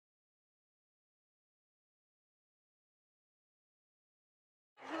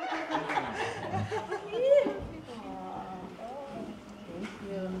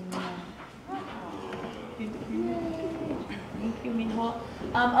So,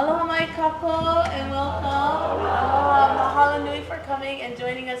 aloha Mai Ka Pōuli and welcome. Mahalo nui for coming and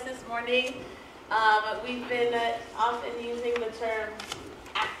joining us this morning. We've been often using the term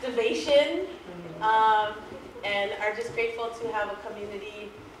activation and are just grateful to have a community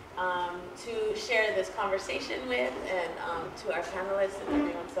to share this conversation with and to our panelists and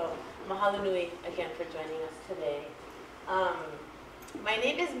everyone. So, mahalo nui again for joining us today. My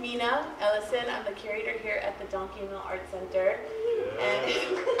name is Mina Ellison. I'm the curator here at the Donkey Mill Art Center. And,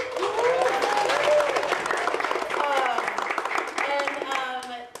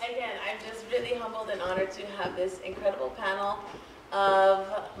 again, I'm just really humbled and honored to have this incredible panel of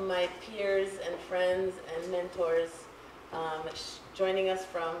my peers and friends and mentors joining us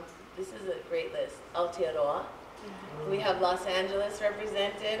from, this is a great list, Aotearoa. We have Los Angeles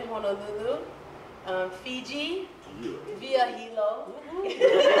represented, Honolulu, Fiji, Via Hilo, and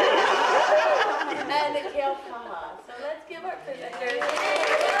Keaukaha. So let's give our presenters.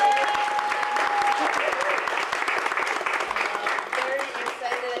 Very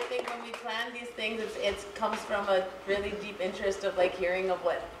excited. I think when we plan these things, it comes from a really deep interest of like hearing of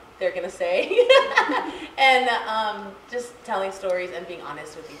what they're gonna say, and just telling stories and being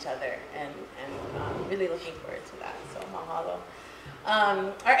honest with each other, and really looking forward to that. So mahalo.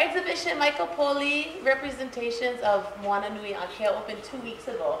 Our exhibition, Mai Ka Pōuli, representations of Moananuiākea, opened 2 weeks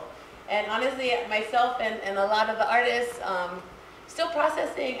ago. And honestly, myself and a lot of the artists, still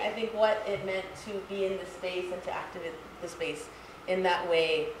processing, I think, what it meant to be in the space and to activate the space in that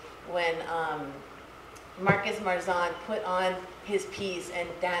way when Marcus Marzan put on his piece and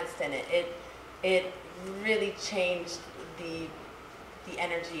danced in it. It really changed the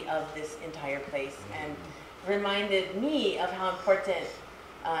energy of this entire place and reminded me of how important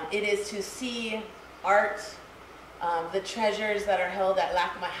it is to see art, the treasures that are held at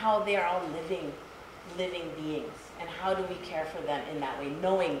LACMA, how they are all living beings, and how do we care for them in that way,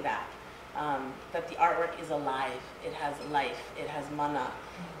 knowing that the artwork is alive, it has life, it has mana,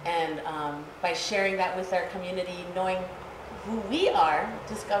 and by sharing that with our community, knowing who we are,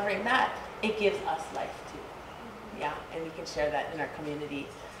 discovering that, it gives us life too. Yeah, and we can share that in our community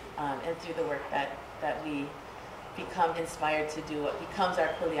and through the work that we become inspired to do, what becomes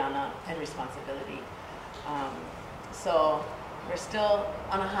our kuleana and responsibility. So we're still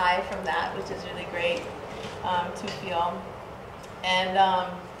on a high from that, which is really great to feel. And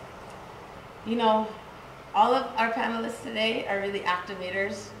you know, all of our panelists today are really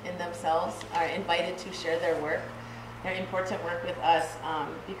activators in themselves, are invited to share their work, their important work with us,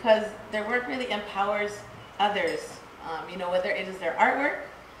 because their work really empowers others, you know, whether it is their artwork,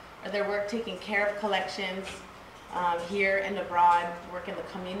 or their work taking care of collections here and abroad, work in the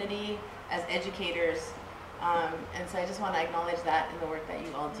community as educators. And so I just want to acknowledge that in the work that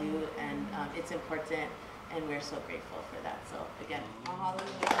you all do, and it's important, and we're so grateful for that. So again, mahalo.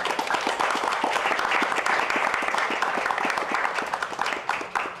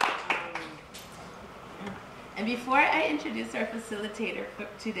 And before I introduce our facilitator for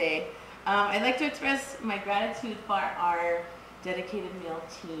today, I'd like to express my gratitude for our dedicated meal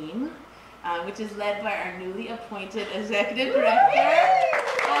team, which is led by our newly appointed executive director,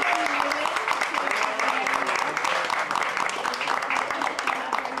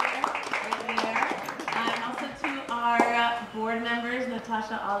 and also to our board members.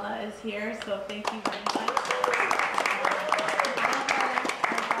 Natasha Allah is here, so thank you very much.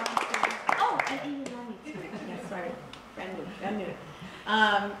 Oh, and Amy Lani too. Yes, sorry, brand new.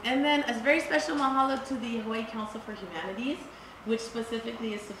 And then a very special mahalo to the Hawaii Council for Humanities, which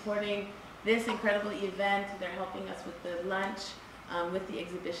specifically is supporting this incredible event. They're helping us with the lunch, with the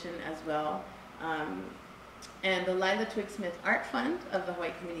exhibition as well. And the Lila Twig Smith Art Fund of the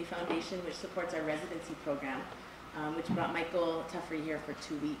Hawaii Community Foundation, which supports our residency program, which brought Michel Tuffery here for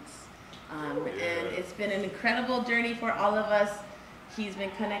 2 weeks. And it's been an incredible journey for all of us. He's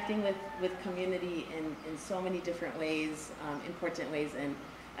been connecting with community in so many different ways, important ways, and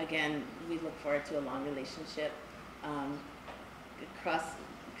again, we look forward to a long relationship,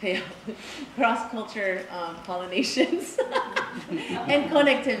 cross-culture pollinations and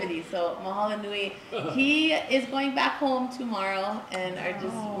connectivity. So mahalo nui. He is going back home tomorrow, and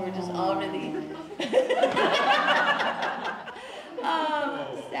we're just all really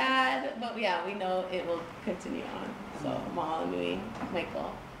sad, but yeah, we know it will continue on. So mahalo nui,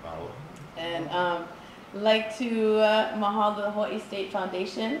 Michael. And like to mahalo the Hawaii State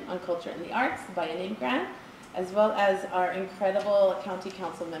Foundation on Culture and the Arts by a name grant, as well as our incredible county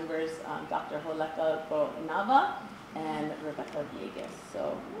council members, Dr. Holeka Nava and Rebecca Villegas.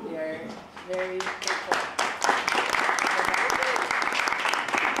 So we are very grateful.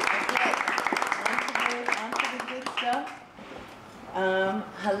 Okay, on to the good stuff.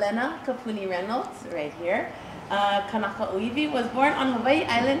 Halena Kapuni-Reynolds, right here. Kanaka Uivi was born on Hawaii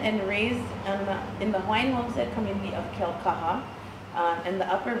Island and raised in the Hawaiian homestead community of Keaukaha in the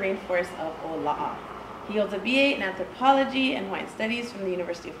upper rainforest of Ola'a. He holds a BA in Anthropology and Hawaiian Studies from the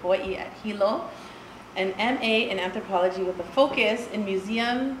University of Hawaii at Hilo, an MA in Anthropology with a focus in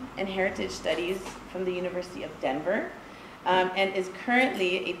Museum and Heritage Studies from the University of Denver, and is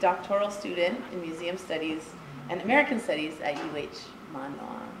currently a doctoral student in Museum Studies and American Studies at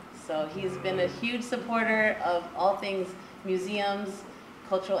UH-Mānoa. So he's been a huge supporter of all things museums,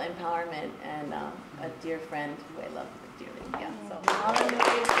 cultural empowerment, and a dear friend who I love dearly. Yeah, so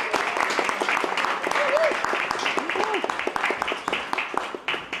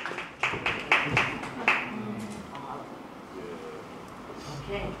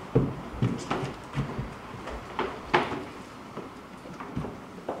okay.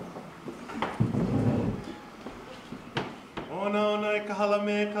 Ona ka hala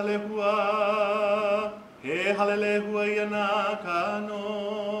me ka lehua, he hala lehua ia nā ka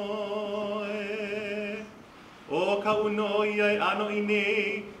noe. O ka uno ia ano I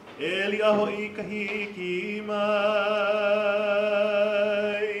nei, e li aho I ka hiki mai.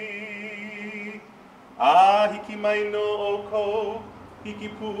 A hiki mai no o kou, hiki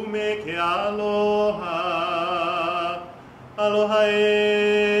pu me ke aloha. Aloha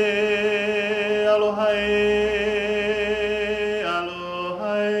e, aloha e.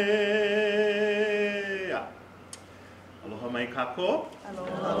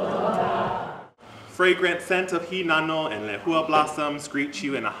 Fragrant scent of hinano and lehua blossoms greet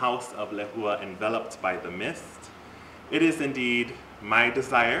you in a house of lehua enveloped by the mist. It is indeed my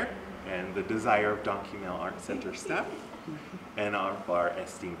desire and the desire of Donkey Mail Art Center staff and of our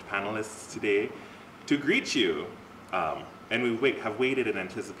esteemed panelists today to greet you. And we have waited in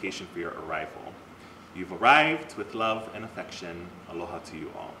anticipation for your arrival. You've arrived with love and affection. Aloha to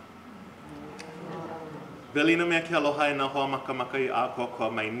you all. Velina mea ke aloha e nā hoa maka maka I a kokoa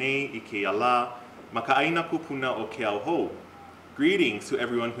mai nei I ke ala, maka aina kupuna o ke auho. Greetings to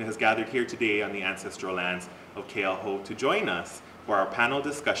everyone who has gathered here today on the ancestral lands of ke auho to join us for our panel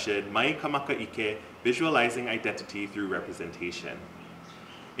discussion, Mai Ka Maka ʻIke, Visualizing Identity Through Representation.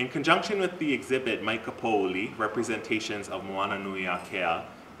 In conjunction with the exhibit Mai Ka Pōuli, Representations of Moananuiākea,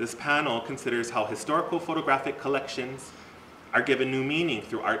 this panel considers how historical photographic collections are given new meaning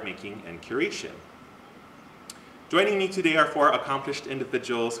through art making and curation. Joining me today are four accomplished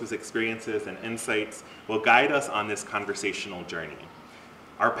individuals whose experiences and insights will guide us on this conversational journey.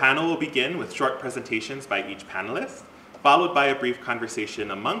 Our panel will begin with short presentations by each panelist, followed by a brief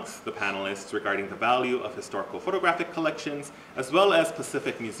conversation amongst the panelists regarding the value of historical photographic collections, as well as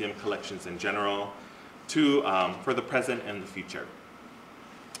Pacific Museum collections in general, for the present and the future.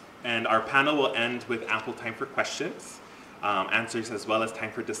 And our panel will end with ample time for questions, answers, as well as time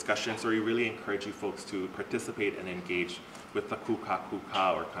for discussion, so we really encourage you folks to participate and engage with the kuka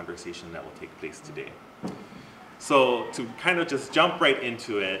or conversation that will take place today. So to kind of just jump right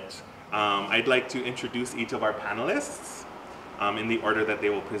into it, I'd like to introduce each of our panelists in the order that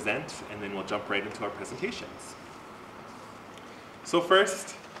they will present, and then we'll jump right into our presentations. So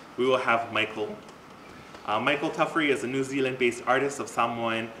first, we will have Michel. Michel Tuffery is a New Zealand-based artist of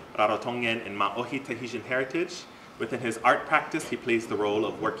Samoan, Rarotongan, and Maohi Tahitian heritage. Within his art practice, he plays the role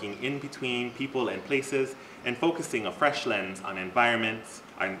of working in between people and places and focusing a fresh lens on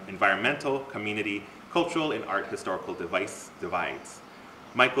environmental, community, cultural, and art historical divides.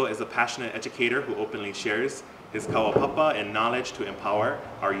 Michel is a passionate educator who openly shares his kawapapa and knowledge to empower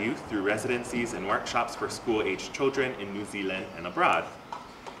our youth through residencies and workshops for school-aged children in New Zealand and abroad.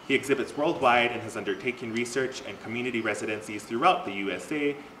 He exhibits worldwide and has undertaken research and community residencies throughout the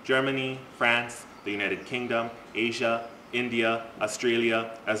USA, Germany, France, the United Kingdom, Asia, India,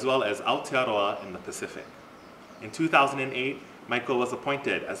 Australia, as well as Aotearoa in the Pacific. In 2008, Michel was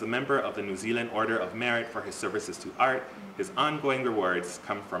appointed as a member of the New Zealand Order of Merit for his services to art. His ongoing rewards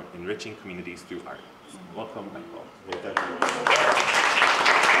come from enriching communities through art. Welcome, Michel.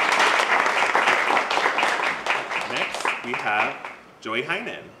 Next, we have Joy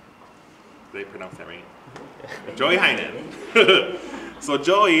Heinen. Did I pronounce that right? Joy Heinen. So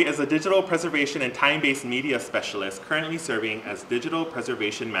Joey is a digital preservation and time-based media specialist currently serving as digital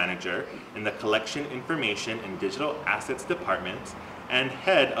preservation manager in the Collection Information and Digital Assets Department and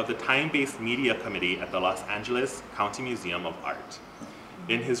head of the Time-Based Media Committee at the Los Angeles County Museum of Art.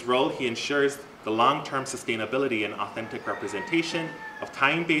 In his role, he ensures the long-term sustainability and authentic representation of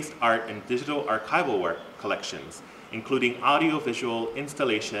time-based art and digital archival work collections, including audio-visual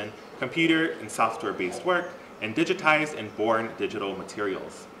installation, computer and software-based work, and digitized and born digital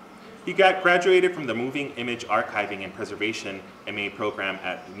materials. He graduated from the Moving Image Archiving and Preservation MA program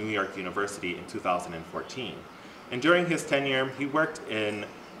at New York University in 2014. And during his tenure, he worked in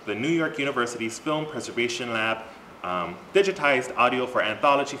the New York University's Film Preservation Lab, digitized audio for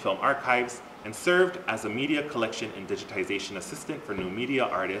anthology film archives, and served as a media collection and digitization assistant for new media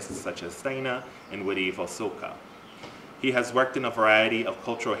artists such as Steina and Woody Vosoka. He has worked in a variety of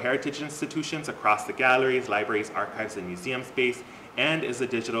cultural heritage institutions across the galleries, libraries, archives, and museum space, and is a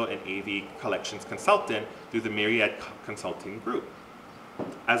digital and AV collections consultant through the Myriad Consulting Group.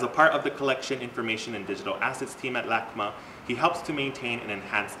 As a part of the collection, information, and digital assets team at LACMA, he helps to maintain and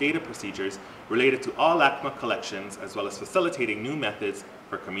enhance data procedures related to all LACMA collections, as well as facilitating new methods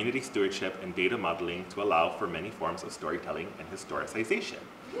for community stewardship and data modeling to allow for many forms of storytelling and historicization.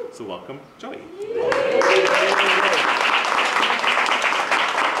 So welcome, Joey.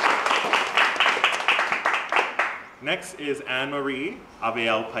 Next is Annemarie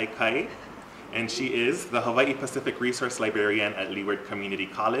Paikai, and she is the Hawaii Pacific Resource Librarian at Leeward Community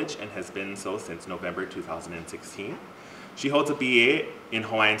College and has been so since November 2016. She holds a BA in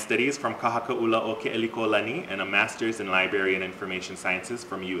Hawaiian Studies from Kahakaʻula o Keʻelikolani and a Master's in Library and Information Sciences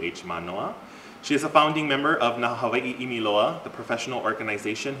from UH-Mānoa. She is a founding member of Na Hawaii Imiloa, the professional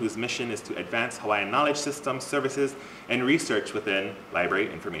organization whose mission is to advance Hawaiian knowledge systems, services, and research within library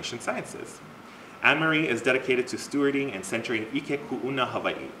information sciences. Annemarie is dedicated to stewarding and centering ʻIke kuʻuna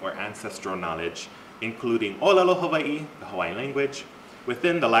Hawaii, or ancestral knowledge, including ʻōlelo Hawaii, the Hawaiian language,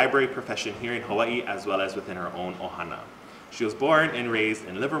 within the library profession here in Hawaii, as well as within her own ohana. She was born and raised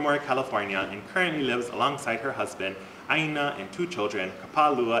in Livermore, California, and currently lives alongside her husband, Aina, and 2 children,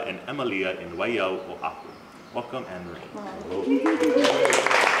 Kapalua and Emilia, in Waiau, Oahu. Welcome, Annemarie.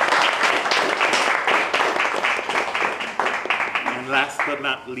 And last but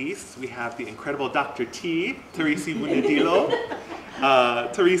not least, we have the incredible Dr. T, Teresi Bunadilo.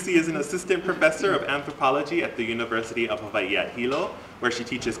 Teresi is an assistant professor of anthropology at the University of Hawaii at Hilo, where she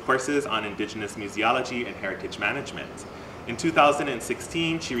teaches courses on indigenous museology and heritage management. In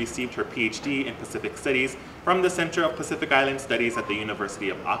 2016, she received her Ph.D. in Pacific Studies from the Center of Pacific Island Studies at the University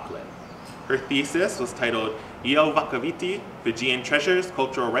of Auckland. Her thesis was titled Iau Wakaviti, Fijian Treasures,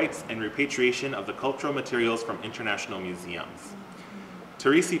 Cultural Rights, and Repatriation of the Cultural Materials from International Museums.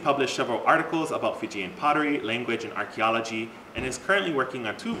 Teresi published several articles about Fijian pottery, language, and archaeology, and is currently working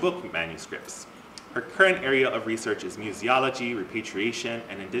on 2 book manuscripts. Her current area of research is museology, repatriation,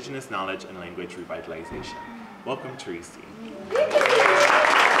 and indigenous knowledge and language revitalization. Welcome, Teresi. All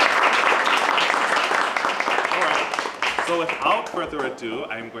right, so without further ado,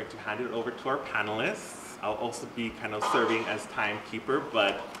 I'm going to hand it over to our panelists. I'll also be kind of serving as timekeeper,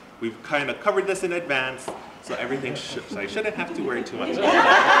 but we've kind of covered this in advance, so everything so I shouldn't have to worry too much about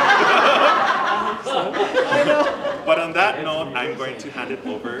that. But on that note, I'm going to hand it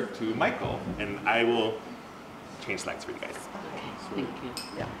over to Michael, and I will change slides for you guys. Thank you.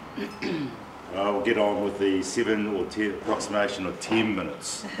 Yeah. We'll get on with the approximation of 10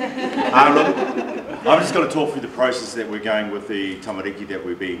 minutes. Look, I'm just going to talk through the process that we're going with the tamariki that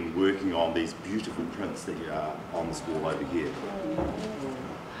we've been working on, these beautiful prints that are on this wall over here.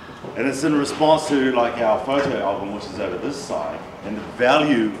 And it's in response to like our photo album, which is over this side, and the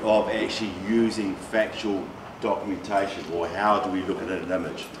value of actually using factual documentation, or how do we look at an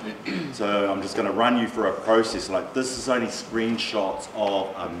image. So I'm just going to run you through a process. Like, this is only screenshots of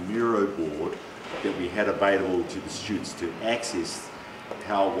a Miro board that we had available to the students to access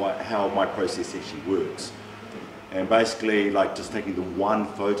how my process actually works. And basically, like, just taking the one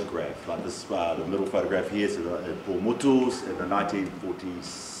photograph, like this, the middle photograph here is Paul Mutu's in the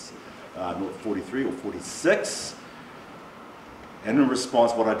 1943 or 46. And in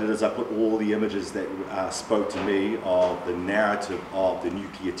response, what I did is I put all the images that spoke to me of the narrative of the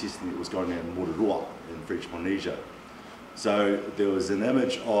nuclear testing that was going on in Moananuiākea in French Polynesia. So there was an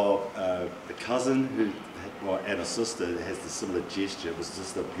image of a cousin and a sister that has this similar gesture. It was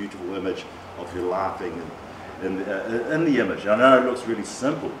just a beautiful image of her laughing in the image. I know it looks really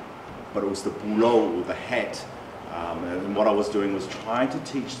simple, but it was the pulo, or the hat. And what I was doing was trying to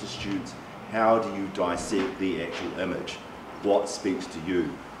teach the students, how do you dissect the actual image? What speaks to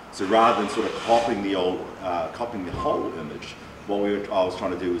you? So rather than sort of copying the whole image, what I was trying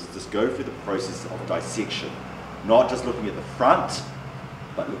to do was just go through the process of dissection, not just looking at the front,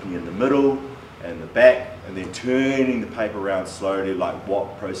 but looking in the middle and the back, and then turning the paper around slowly, like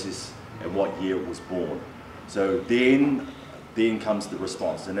what process and what year it was born. So then comes the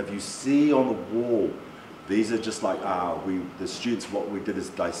response. And if you see on the wall, these are just like the students. What we did is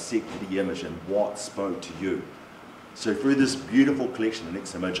dissect the image and what spoke to you. So through this beautiful collection, the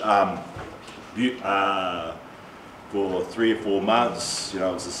next image, for 3 or 4 months, you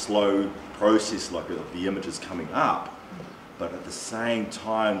know, it was a slow process, like of the images coming up. But at the same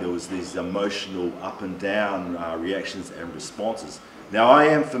time, there was these emotional up and down reactions and responses. Now, I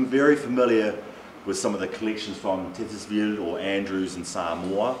am very familiar with some of the collections from Tetersville or Andrews in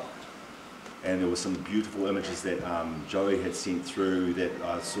Samoa. And there were some beautiful images that Joey had sent through that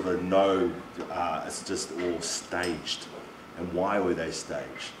I sort of know it's just all staged. And why were they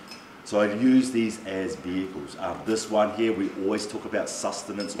staged? So I use these as vehicles. This one here, we always talk about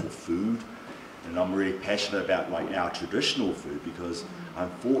sustenance or food. And I'm really passionate about like our traditional food because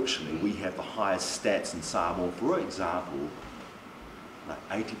unfortunately we have the highest stats in Samoa. For example, like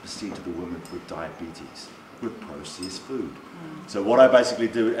 80% of the women with diabetes with processed food. So what I basically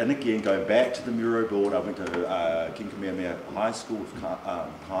do, and again going back to the Muro board, I went to Kinkamehameha High School with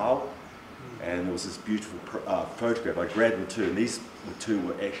Kyle, and there was this beautiful photograph. I grabbed them two, and these two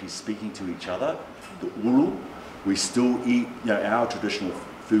were actually speaking to each other. The uru, we still eat, you know, our traditional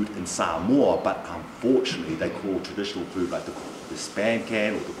food in Samoa, but unfortunately they call traditional food like the spam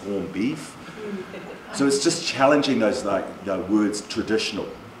can or the corned beef. So it's just challenging those like words traditional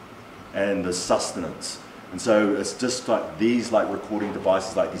and the sustenance. And so it's just like these like recording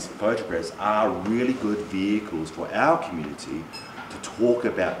devices, like these photographs are really good vehicles for our community to talk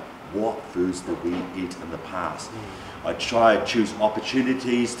about what foods that we eat in the past. I try to choose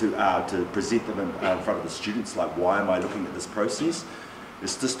opportunities to present them in front of the students, like why am I looking at this process?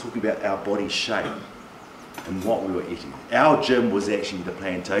 It's just talking about our body shape and what we were eating. Our gym was actually the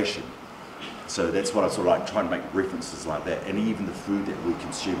plantation. So that's what I sort of like trying to make references like that, and even the food that we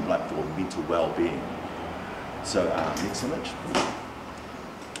consume like for mental well-being. So next image.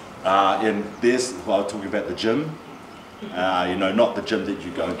 And this, while talking about the gym, you know, not the gym that you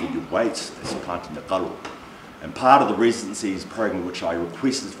go and do your weights, it's planting the karo. And part of the residencies program which I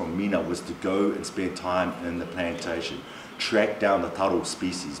requested from Mina was to go and spend time in the plantation, track down the taro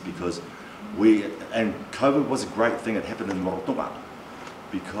species, because and COVID was a great thing that happened in Morotonga,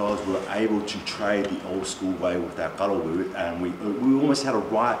 because we were able to trade the old school way with our karo, and we almost had a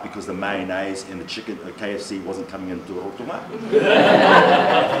riot because the mayonnaise and the chicken at KFC wasn't coming into Rotorua.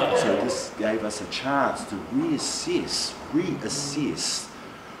 So this gave us a chance to reassess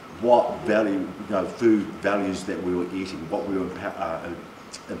what value, you know, food values that we were eating, what we were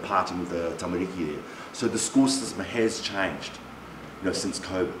imparting with the tamariki there. So the school system has changed, you know, since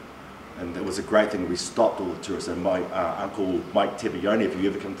COVID. And it was a great thing. We stopped all the tourists. And my uncle Mike Tepione, if you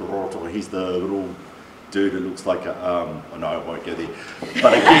ever come to Rotorua, he's the little dude that looks like a, oh no, I won't go there.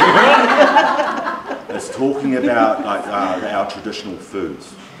 But again, it's talking about like, our traditional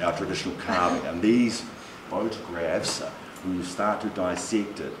foods, our traditional carving. And these photographs, when you start to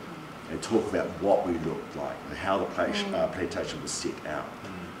dissect it and talk about what we looked like and how the plantation was set out.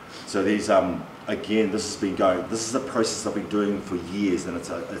 So these, again, this has been going. This is a process I've been doing for years, and it's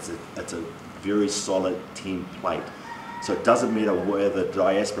a very solid template. So it doesn't matter whether the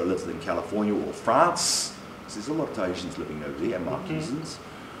diaspora lives in California or France, because there's a lot of Tahitians living over there, and Marquesans.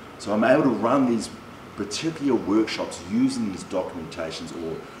 So I'm able to run these particular workshops using these documentations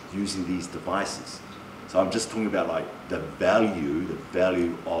or using these devices. So I'm just talking about like the value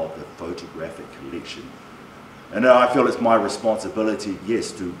of the photographic collection. And I feel it's my responsibility,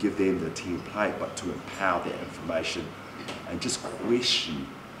 yes, to give them the template, but to empower that information and just question,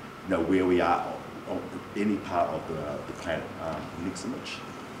 you know, where we are on any part of the planet. Next image.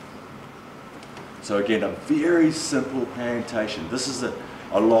 So again, a very simple plantation. This is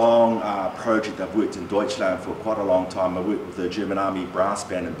a long project. I've worked in Deutschland for quite a long time. I worked with the German Army brass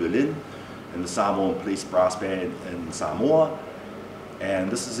band in Berlin and the Samoan police brass band in Samoa.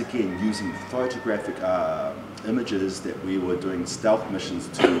 And this is again using photographic images that we were doing stealth missions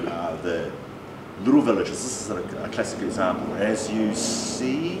to the little villages. This is a classic example. As you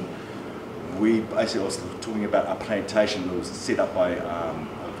see, we basically was talking about a plantation that was set up by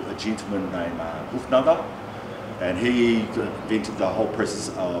a gentleman named Hufnaga, and he invented the whole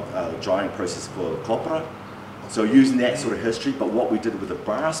process of drying process for copra. So using that sort of history, but what we did with the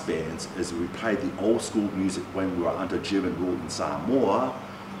brass bands is we played the old school music when we were under German rule in Samoa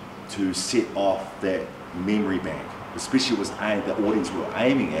to set off that memory bank. Especially was aimed, the audience we were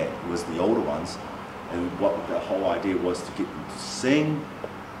aiming at was the older ones, and what the whole idea was to get them to sing,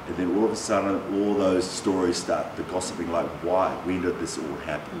 and then all of a sudden all those stories start the gossiping, like why, when did this all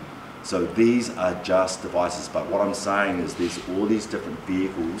happen? So these are just devices, but what I'm saying is there's all these different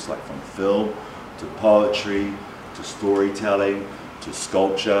vehicles, like from film to poetry, to storytelling, to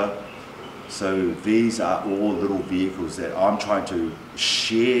sculpture. So these are all little vehicles that I'm trying to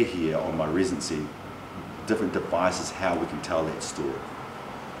share here on my residency, different devices, how we can tell that story.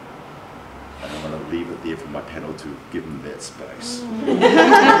 And I'm going to leave it there for my panel to give them that space.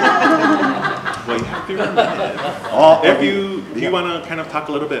 Well, you have 3 minutes. Do you want to kind of talk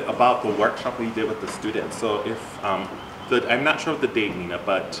a little bit about the workshop that you did with the students? So if, I'm not sure of the date, Nina,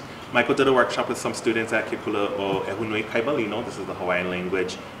 but Michael did a workshop with some students at Kekula o Ehunui Kaibalino. This is the Hawaiian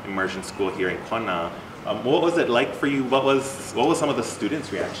language immersion school here in Kona. What was it like for you? What was some of the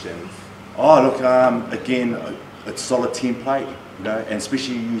students' reactions? Oh, look, again, it's solid template, you know, and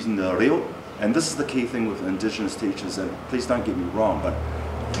especially using the reo. And this is the key thing with Indigenous teachers, and please don't get me wrong, but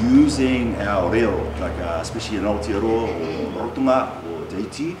using our reo, like especially in Aotearoa or Rotunga or Te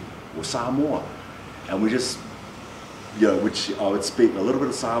Iti or Samoa, and we just, you know, which I would speak a little bit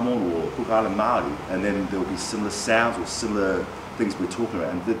of Samoan or Cook Island Māori, and then there will be similar sounds or similar things we're talking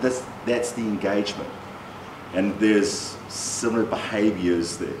about, and that's the engagement. And there's similar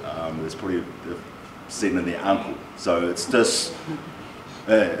behaviours that there's probably seen in their uncle. So it's just,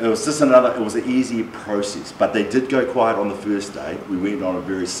 it was an easy process, but they did go quiet on the first day. We went on a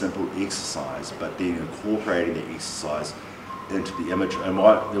very simple exercise, but then incorporating the exercise into the image. And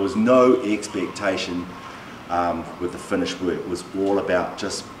there was no expectation with the finished work. It was all about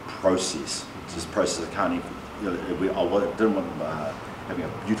just process. Just process. I can't even, you know, I didn't want having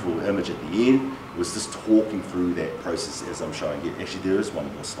a beautiful image at the end. It was just talking through that process as I'm showing you. Actually, there is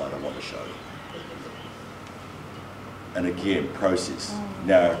one more slide I want to show. And again, process,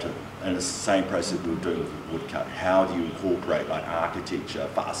 narrative, and it's the same process we were doing with the woodcut. How do you incorporate like architecture,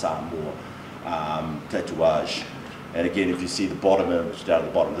 whaasamoa, tatouage? And again, if you see the bottom image down at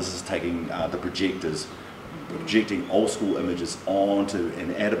the bottom, this is taking the projectors, projecting old school images onto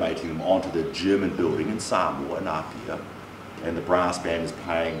and animating them onto the German building in Samoa, in Apia, and the brass band is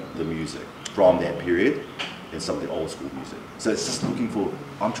playing the music from that period and some of the old school music. So it's just looking for,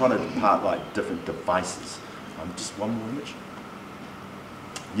 I'm trying to part like different devices. Just one more image.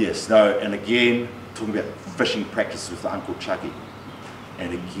 Yes, no, and again, talking about fishing practice with Uncle Chucky.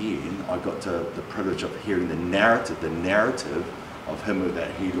 And again, I got the privilege of hearing the narrative of him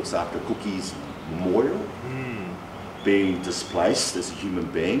that he looks after Cookie's memorial, being displaced as a human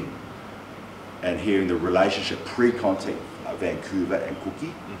being, and hearing the relationship pre-contact of Vancouver and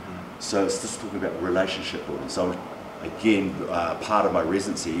Cookie. So it's just talking about relationship building. So again, part of my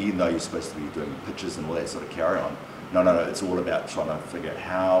residency, even though you're supposed to be doing pictures and all that sort of carry on, no, it's all about trying to figure out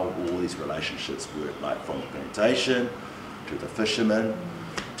how all these relationships work, like from the plantation, to the fishermen,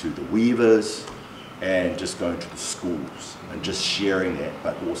 to the weavers, and just going to the schools, and just sharing that,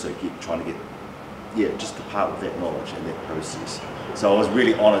 but also trying to get, just to part with that knowledge and that process. So I was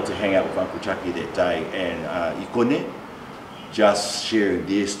really honoured to hang out with Uncle Chucky that day, and ʻIke, just sharing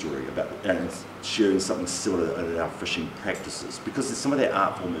their story about and sharing something similar in our fishing practices, because some of that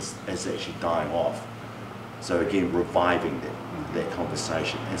art form is actually dying off. So again, reviving that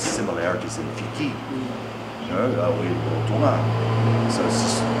conversation and similarities in Fiki, you know, tonga. So it's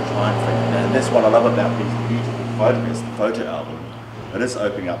just trying to think, and that's what I love about these beautiful photographs, the photo album. It is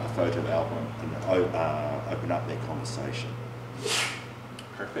opening up the photo album and open up that conversation.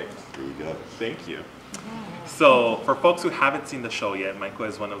 Perfect. There you go. Thank you. So for folks who haven't seen the show yet, Michael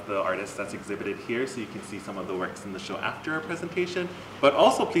is one of the artists that's exhibited here, so you can see some of the works in the show after our presentation. But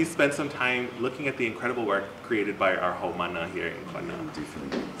also please spend some time looking at the incredible work created by our haumana here in Kona.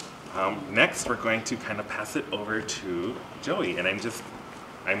 Definitely. Next, we're going to kind of pass it over to Joey, and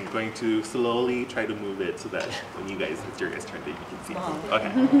I'm going to slowly try to move it so that when it's your guys' turn, that you can see.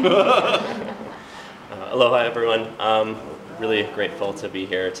 Okay. Aloha, everyone. Really grateful to be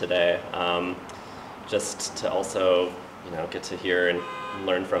here today. Just to also, get to hear and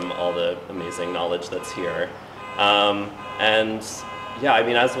learn from all the amazing knowledge that's here. And yeah, I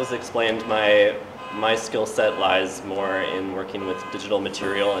mean, as was explained, my skill set lies more in working with digital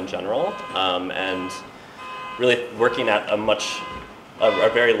material in general, and really working at a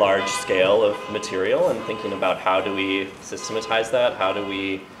very large scale of material and thinking about how do we systematize that, how do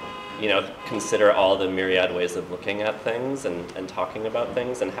we consider all the myriad ways of looking at things and talking about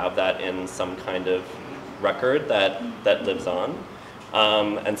things and have that in some kind of record that lives on.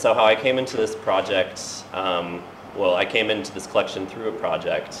 And so how I came into this project, I came into this collection through a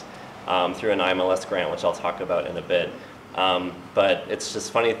project, through an IMLS grant, which I'll talk about in a bit. But it's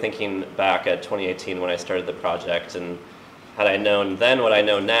just funny thinking back at 2018 when I started the project, and had I known then what I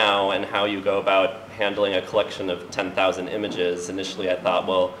know now and how you go about handling a collection of 10,000 images, initially I thought,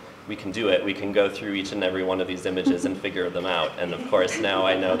 well, we can do it. We can go through each and every one of these images and figure them out. And of course, now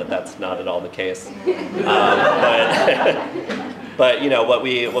I know that that's not at all the case. But what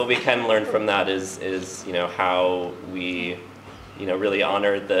we can learn from that is how we really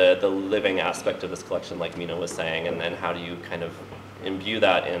honor the living aspect of this collection, like Mina was saying, and then how do you kind of imbue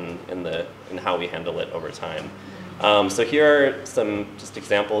that in how we handle it over time. So here are some just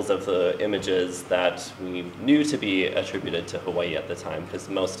examples of the images that we knew to be attributed to Hawaii at the time, because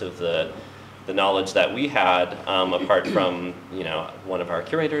most of the knowledge that we had, apart from one of our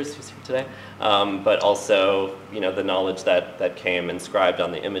curators who's here today, but also the knowledge that came inscribed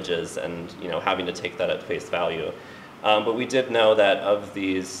on the images, and having to take that at face value. But we did know that of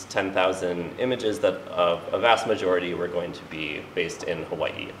these 10,000 images, that a vast majority were going to be based in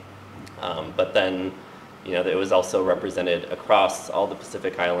Hawaii. But then it was also represented across all the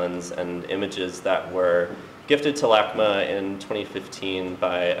Pacific Islands, and images that were gifted to LACMA in 2015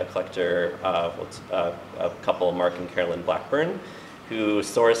 by a collector, a couple, Mark and Carolyn Blackburn, who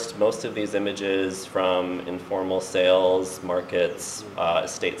sourced most of these images from informal sales, markets,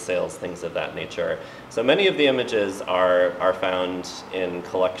 estate sales, things of that nature. So many of the images are found in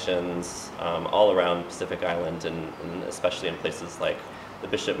collections all around Pacific Island, and especially in places like the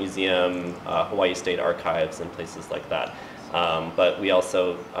Bishop Museum, Hawaii State Archives, and places like that. But we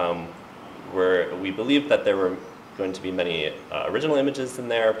also we believed that there were going to be many original images in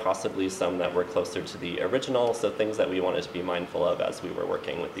there, possibly some that were closer to the original, so things that we wanted to be mindful of as we were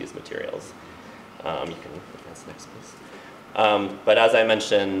working with these materials. You can advance next, please. But as I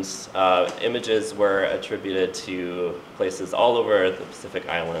mentioned, images were attributed to places all over the Pacific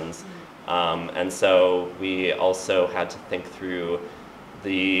Islands, and so we also had to think through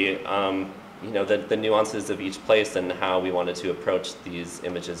the nuances of each place and how we wanted to approach these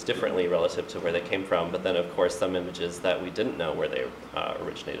images differently relative to where they came from, but then of course some images that we didn't know where they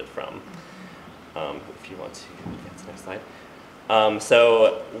originated from. If you want to advance next slide.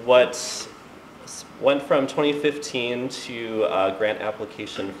 So what went from 2015 to a grant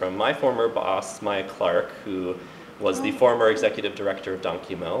application from my former boss, Maya Clark, who was the former executive director of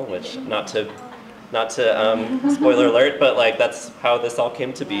Donkey Mill, which not to spoiler alert, but that's how this all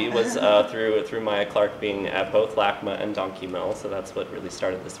came to be, was through Maya Clark being at both LACMA and Donkey Mill, so that's what really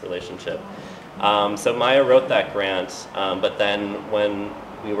started this relationship. So Maya wrote that grant, but then when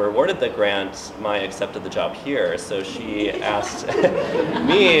we were awarded the grant, Maya accepted the job here, so she asked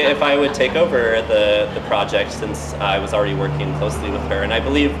me if I would take over the project, since I was already working closely with her, and I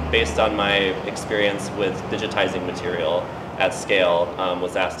believe based on my experience with digitizing material at scale,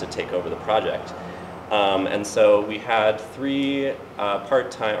 was asked to take over the project. And so we had 3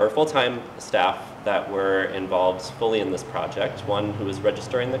 part-time or full-time staff that were involved fully in this project. One who was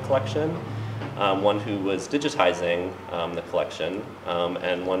registering the collection, one who was digitizing the collection,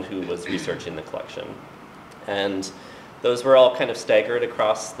 and one who was researching the collection. And those were all kind of staggered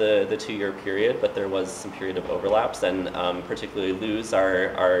across the 2-year period, but there was some period of overlaps, and particularly Luz,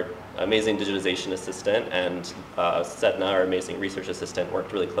 our amazing digitization assistant, and Sedna, our amazing research assistant,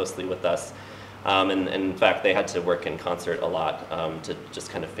 worked really closely with us. And in fact, they had to work in concert a lot to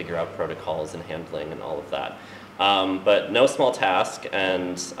just kind of figure out protocols and handling and all of that. But no small task,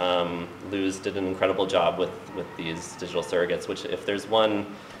 and Luz did an incredible job with these digital surrogates, which if there's one,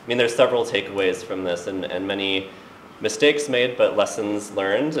 there's several takeaways from this, and many mistakes made, but lessons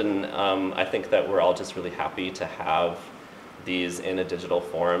learned, and I think that we're all just really happy to have these in a digital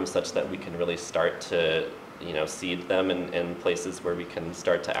form such that we can really start to seed them in places where we can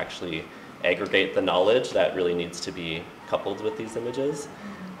start to actually aggregate the knowledge that really needs to be coupled with these images.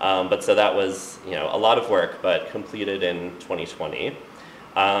 But so that was a lot of work, but completed in 2020.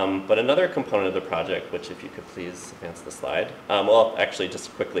 But another component of the project, which if you could please advance the slide. Well, actually,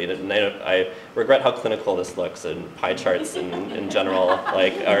 just quickly, I regret how clinical this looks, and pie charts in general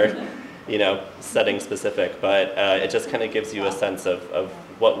are setting specific, but it just kind of gives you a sense of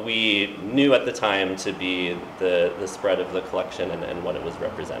what we knew at the time to be the spread of the collection and what it was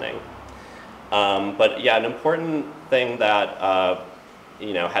representing. But yeah, an important thing that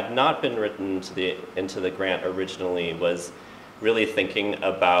had not been written into the grant originally was really thinking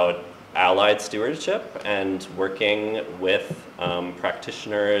about allied stewardship and working with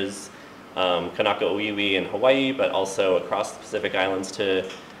practitioners, Kanaka Oiwi in Hawaii, but also across the Pacific Islands to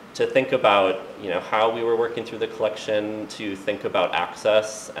think about how we were working through the collection, to think about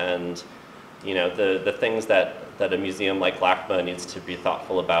access and the things that a museum like LACMA needs to be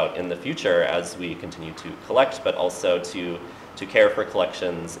thoughtful about in the future as we continue to collect, but also to care for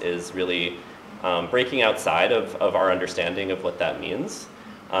collections is really breaking outside of our understanding of what that means.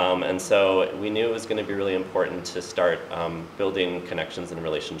 And so we knew it was going to be really important to start building connections and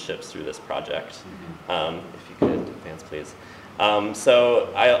relationships through this project. If you could advance, please.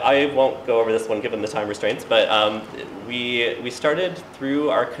 So I won't go over this one given the time restraints, but we started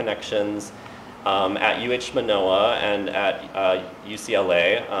through our connections at UH-Mānoa and at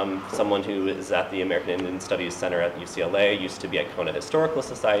UCLA. Someone who is at the American Indian Studies Center at UCLA used to be at Kona Historical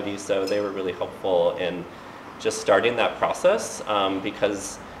Society, so they were really helpful in just starting that process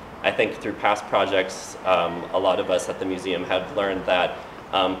because I think through past projects, a lot of us at the museum have learned that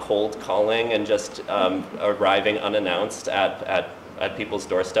cold calling and just arriving unannounced at people's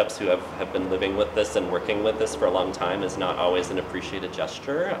doorsteps who have been living with this and working with this for a long time is not always an appreciated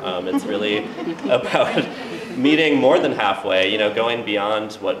gesture. It's really about meeting more than halfway, going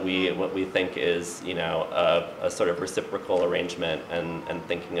beyond what we think is, a sort of reciprocal arrangement and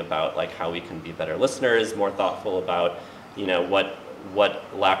thinking about like how we can be better listeners, more thoughtful about,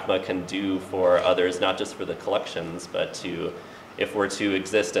 what LACMA can do for others, not just for the collections, but if we're to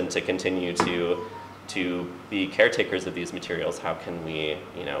exist and to continue to be caretakers of these materials, how can we,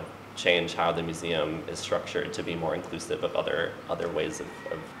 change how the museum is structured to be more inclusive of other ways of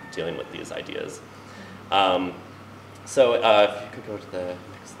dealing with these ideas. So if you could go to the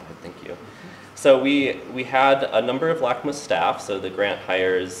next slide, thank you. So we had a number of LACMA staff, so the grant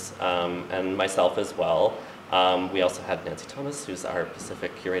hires and myself as well. We also had Nancy Thomas, who's our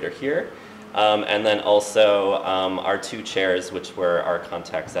Pacific curator here. And then also our two chairs, which were our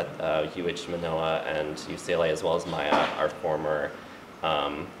contacts at UH-Mānoa and UCLA, as well as Maya, our former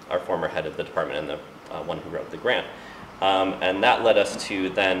head of the department and the one who wrote the grant. And that led us to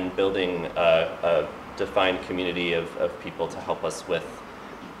then building a defined community of people to help us with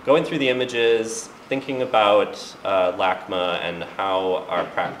going through the images, thinking about LACMA and how our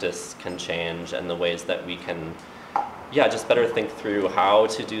practice can change and the ways that we can just better think through how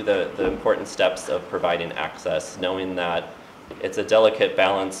to do the important steps of providing access, knowing that it's a delicate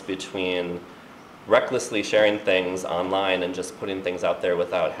balance between recklessly sharing things online and just putting things out there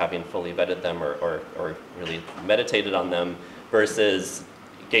without having fully vetted them or really meditated on them, versus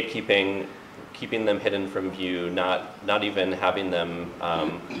gatekeeping, keeping them hidden from view, not even having them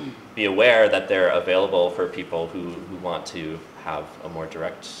be aware that they're available for people who want to have a more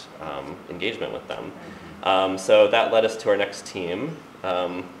direct engagement with them. So that led us to our next team,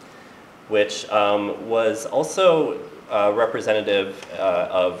 which was also representative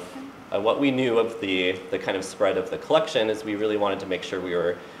of what we knew of the kind of spread of the collection. Is we really wanted to make sure we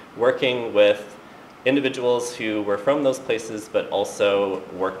were working with individuals who were from those places, but also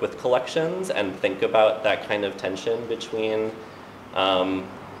work with collections and think about that kind of tension between,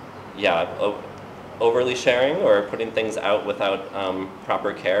 overly sharing or putting things out without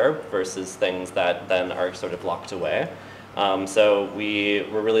proper care versus things that then are sort of locked away. So we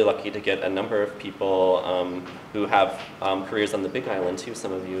were really lucky to get a number of people who have careers on the Big Island too.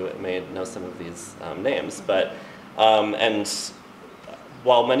 Some of you may know some of these names, but and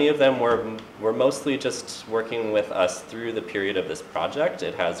while many of them were mostly just working with us through the period of this project,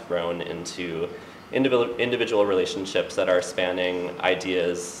 it has grown into individual relationships that are spanning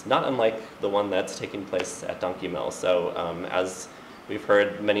ideas, not unlike the one that's taking place at Donkey Mill. So as we've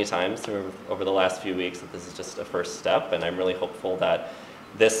heard many times over the last few weeks, that this is just a first step, and I'm really hopeful that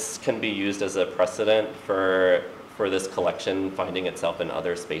this can be used as a precedent for this collection finding itself in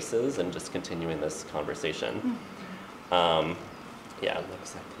other spaces and just continuing this conversation. Next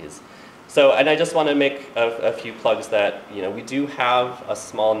slide, please. So, and I just want to make a few plugs that, we do have a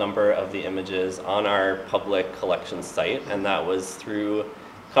small number of the images on our public collection site, and that was through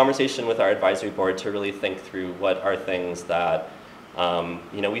conversation with our advisory board to really think through what are things that,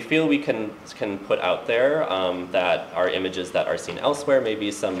 we feel we can put out there that are images that are seen elsewhere,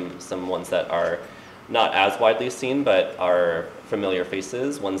 maybe some ones that are not as widely seen, but are familiar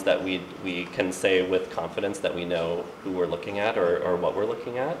faces, ones that we can say with confidence that we know who we're looking at or what we're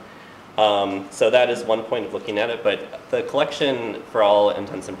looking at. So that is one point of looking at it, but the collection, for all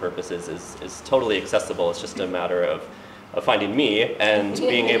intents and purposes, is totally accessible. It's just a matter of finding me and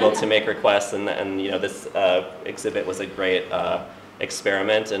being able to make requests, and this exhibit was a great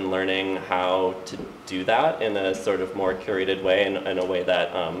experiment in learning how to do that in a sort of more curated way, in a way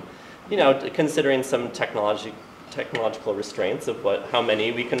that, considering some technological restraints of how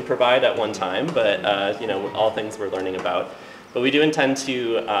many we can provide at one time, but all things we're learning about. But we do intend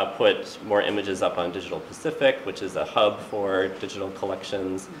to put more images up on Digital Pacific, which is a hub for digital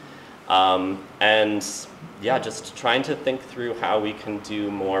collections. And just trying to think through how we can do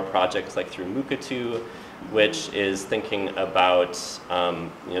more projects like through Mukatu, which is thinking about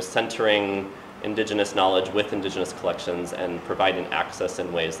centering Indigenous knowledge with Indigenous collections and providing access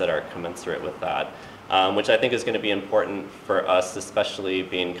in ways that are commensurate with that, which I think is going to be important for us, especially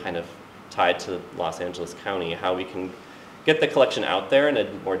being kind of tied to Los Angeles County, how we can get the collection out there in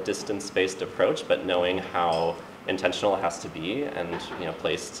a more distance-based approach, but knowing how intentional it has to be, and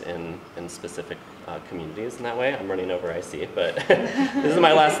placed in specific communities in that way. I'm running over, I see, but this is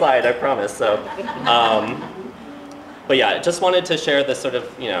my last slide, I promise. So, but yeah, I just wanted to share the sort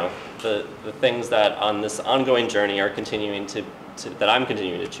of the things that on this ongoing journey are continuing that I'm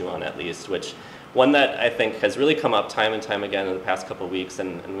continuing to chew on, at least, which one that I think has really come up time and time again in the past couple of weeks,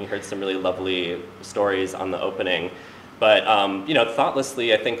 and we heard some really lovely stories on the opening. But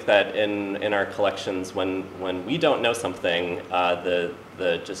thoughtlessly, I think that in our collections, when we don't know something,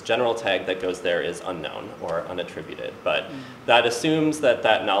 the just general tag that goes there is unknown or unattributed. But that assumes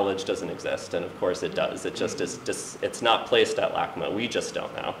that knowledge doesn't exist, and of course it does. It just is it's not placed at LACMA. We just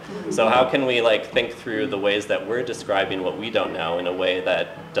don't know. So how can we think through the ways that we're describing what we don't know in a way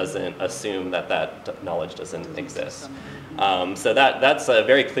that doesn't assume that knowledge doesn't exist? So that's a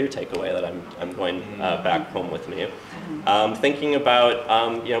very clear takeaway that I'm going back home with me. Thinking about,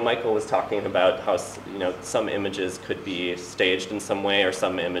 Michael was talking about how, some images could be staged in some way, or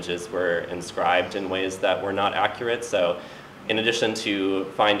some images were inscribed in ways that were not accurate. So in addition to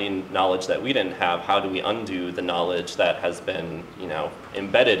finding knowledge that we didn't have, how do we undo the knowledge that has been,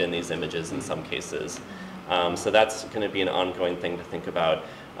 embedded in these images in some cases? So that's going to be an ongoing thing to think about.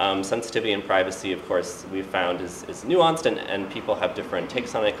 Sensitivity and privacy, of course, we've found is nuanced, and people have different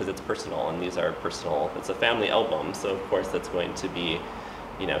takes on it because it's personal, and these are personal. It's a family album, so of course that's going to be,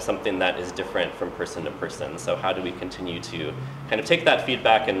 something that is different from person to person. So how do we continue to kind of take that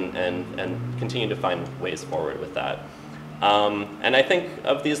feedback and continue to find ways forward with that? And I think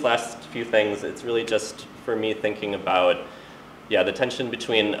of these last few things, it's really just for me thinking about, the tension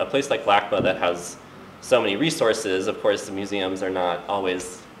between a place like LACMA that has so many resources. Of course, the museums are not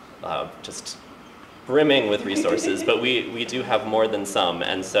always just brimming with resources, but we do have more than some.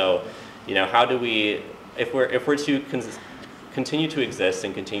 And so, how do we, if we're to continue to exist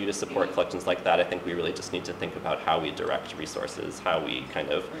and continue to support collections like that, I think we really just need to think about how we direct resources, how we kind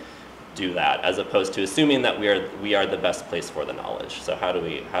of do that, as opposed to assuming that we are the best place for the knowledge. So how do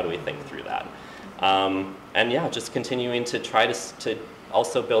we think through that? And yeah, just continuing to try to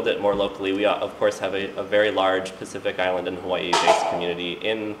also build it more locally. We of course have a very large Pacific Island and Hawaii-based community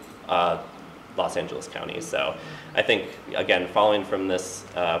in Los Angeles County. So I think, again, following from this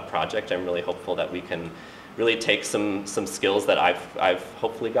project, I'm really hopeful that we can really take some skills that I've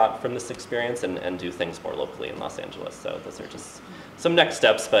hopefully got from this experience and do things more locally in Los Angeles. So those are just some next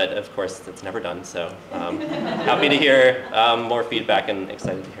steps, but of course it's never done. So happy to hear more feedback and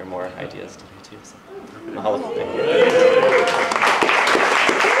excited to hear more ideas today too. So, mahalo. Thank you.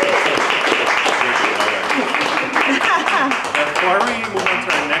 Before we move on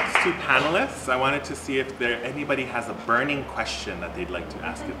to our next two panelists, I wanted to see if anybody has a burning question that they'd like to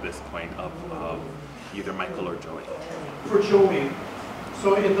ask at this point of either Michael or Joey. For Joey,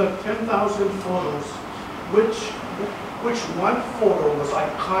 so in the 10,000 photos, which one photo was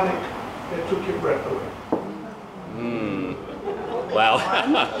iconic that took your breath away? Wow.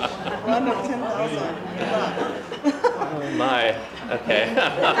 One of 10,000. Oh my, okay.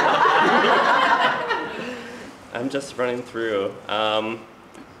 I'm just running through.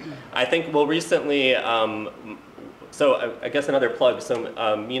 I think, well, recently, so I guess another plug.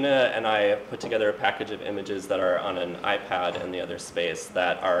 So Mina and I put together a package of images that are on an iPad in the other space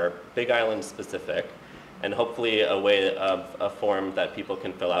that are Big Island specific, and hopefully a form that people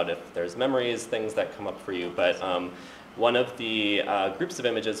can fill out if there's memories, things that come up for you. But one of the groups of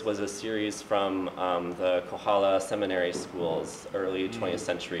images was a series from the Kohala Seminary Schools, early 20th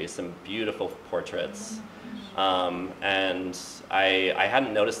century, some beautiful portraits. And I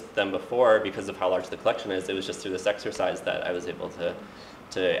hadn't noticed them before because of how large the collection is. It was just through this exercise that I was able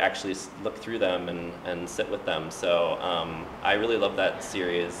to actually look through them and sit with them. So I really love that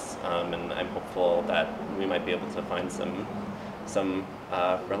series, and I'm hopeful that we might be able to find some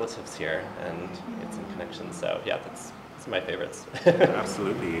relatives here and get some connections. So yeah, that's my favorites.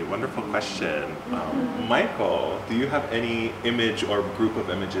 Absolutely, wonderful question. Michael, do you have any image or group of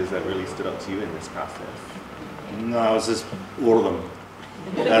images that really stood out to you in this process? No, it was just all of them.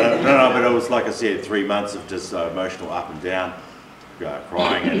 No, but it was, like I said, 3 months of just emotional up and down,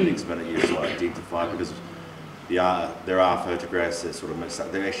 crying, and the next minute you sort of identify, because there are photographs that sort of mixed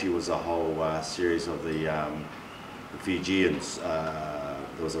up. There actually was a whole series of the Fijians.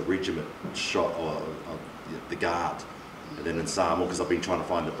 There was a regiment shot of the Guard, and then in Samoa, because I've been trying to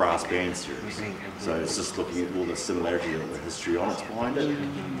find the brass band series. So it's just looking at all the similarity of the histrionics behind it.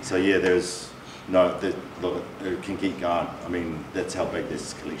 So yeah, there's look, it can keep going. I mean, that's how big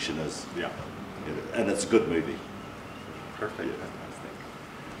this collection is. Yeah. And it's a good movie. Perfect, fantastic.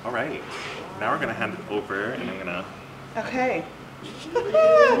 All right, now we're gonna hand it over, and I'm gonna. Okay.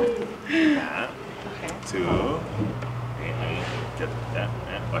 That. Okay. to, let me get that,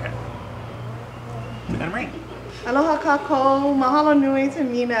 okay. To Annemarie. Aloha kako, mahalo nui to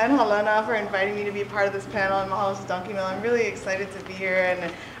Mina and Halena for inviting me to be part of this panel, and mahalo to Donkey Mill. I'm really excited to be here,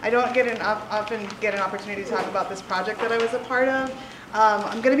 and I don't often get an opportunity to talk about this project that I was a part of.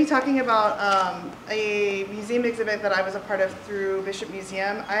 I'm going to be talking about a museum exhibit that I was a part of through Bishop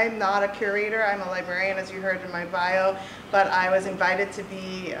Museum. I'm not a curator, I'm a librarian, as you heard in my bio, but I was invited to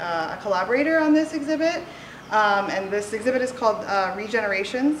be a collaborator on this exhibit. And this exhibit is called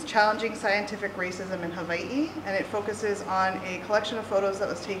Regenerations, Challenging Scientific Racism in Hawaiʻi, and it focuses on a collection of photos that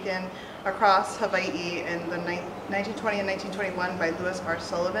was taken across Hawaiʻi in the 1920 and 1921 by Lewis R.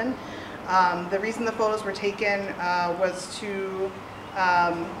 Sullivan. The reason the photos were taken was to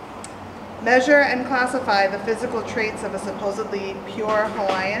measure and classify the physical traits of a supposedly pure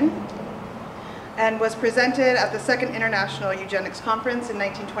Hawaiian, and was presented at the Second International Eugenics Conference in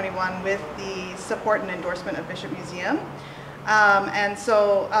 1921 with the support and endorsement of Bishop Museum. And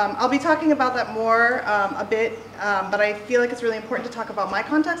so I'll be talking about that more a bit, but I feel like it's really important to talk about my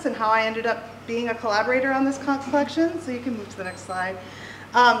context and how I ended up being a collaborator on this collection. So you can move to the next slide.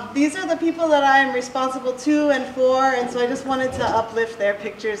 These are the people that I'm responsible to and for, and so I just wanted to uplift their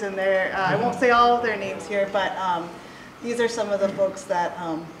pictures and their, I won't say all of their names here, but these are some of the folks that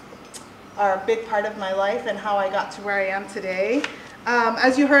are a big part of my life and how I got to where I am today.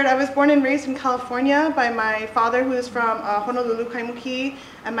 As you heard, I was born and raised in California by my father, who is from Honolulu, Kaimuki,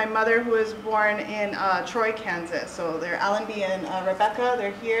 and my mother, who was born in Troy, Kansas. So they're Allenby and Rebecca,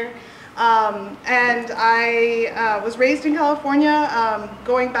 they're here. And I was raised in California,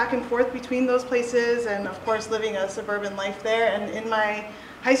 going back and forth between those places, and of course living a suburban life there. And in my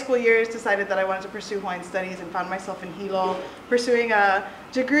high school years, decided that I wanted to pursue Hawaiian studies and found myself in Hilo, pursuing a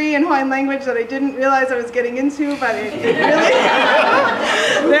degree in Hawaiian language that I didn't realize I was getting into, but it really,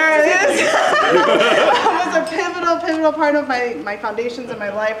 there it is. It was a pivotal part of my foundations in my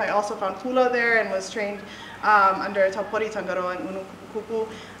life. I also found hula there and was trained under Taupori, Tangaroa, and Unukukupu.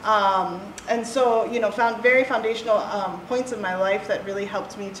 And so, you know, found very foundational points in my life that really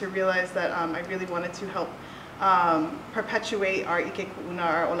helped me to realize that I really wanted to help perpetuate our ʻIke kuʻuna,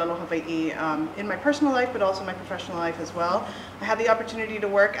 our ʻōlelo Hawaiʻi, in my personal life, but also my professional life as well. I had the opportunity to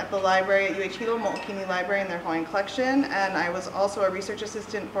work at the library at UH Mo'okini Library in their Hawaiian collection, and I was also a research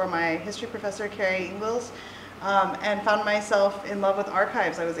assistant for my history professor, Carrie Ingles, and found myself in love with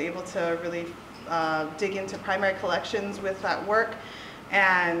archives. I was able to really dig into primary collections with that work,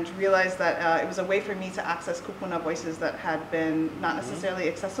 and realized that it was a way for me to access kupuna voices that had been not necessarily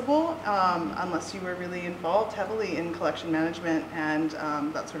accessible unless you were really involved heavily in collection management and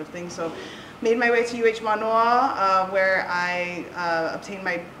that sort of thing. So made my way to UH-Mānoa, where I obtained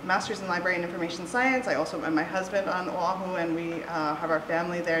my master's in library and information science. I also met my husband on Oahu, and we have our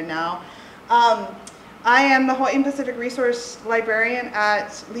family there now. I am the Hawaiian Pacific Resource Librarian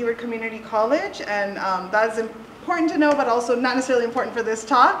at Leeward Community College, and that is important to know, but also not necessarily important for this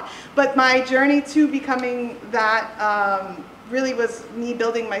talk. But my journey to becoming that really was me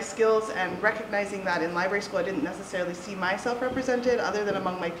building my skills and recognizing that in library school I didn't necessarily see myself represented other than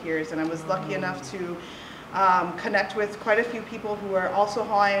among my peers. And I was lucky enough to connect with quite a few people who are also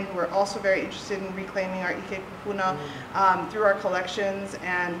Hawaiian, who are also very interested in reclaiming our ʻIke kupuna through our collections,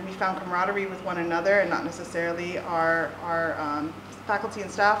 and we found camaraderie with one another and not necessarily our faculty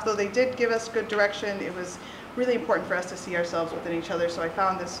and staff, though they did give us good direction. It was really important for us to see ourselves within each other, so I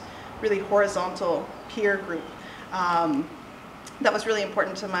found this really horizontal peer group that was really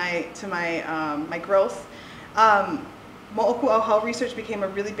important to my growth. Mo'oku Auhau research became a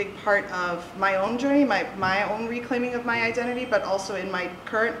really big part of my own journey, my own reclaiming of my identity, but also in my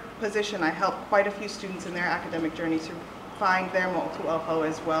current position, I help quite a few students in their academic journey to find their Mo'oku Auhau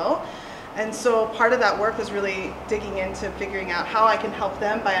as well. And so part of that work was really digging into figuring out how I can help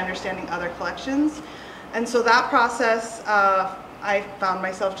them by understanding other collections. And so that process, I found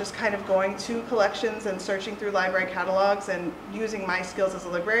myself just kind of going to collections and searching through library catalogs and using my skills as a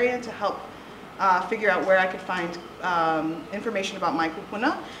librarian to help figure out where I could find information about my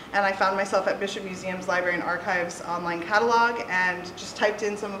kupuna. And I found myself at Bishop Museum's Library and Archives online catalog and just typed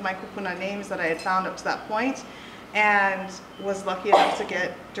in some of my kupuna names that I had found up to that point, and was lucky enough to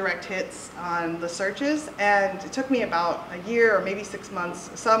get direct hits on the searches. And it took me about a year or maybe 6 months,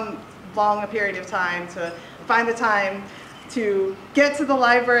 some long a period of time, to find the time to get to the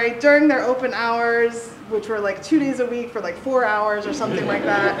library during their open hours, which were like 2 days a week for like 4 hours or something like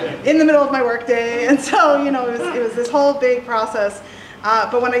that, in the middle of my workday. And so, you know, it was this whole big process.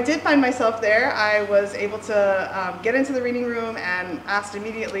 But when I did find myself there, I was able to get into the reading room and asked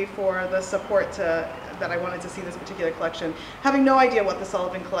immediately for the support that I wanted to see this particular collection, having no idea what the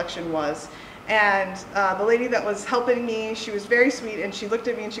Sullivan collection was. And the lady that was helping me, she was very sweet, and she looked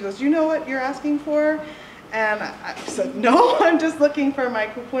at me and she goes, "You know what you're asking for?" And I said, "No, I'm just looking for my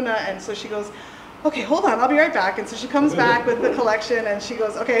kupuna." And so she goes, "Okay, hold on, I'll be right back." And so she comes back with the collection and she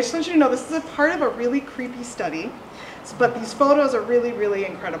goes, "Okay, I just want you to know this is a part of a really creepy study, but these photos are really, really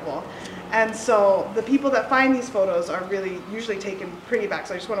incredible." And so the people that find these photos are really usually taken pretty back,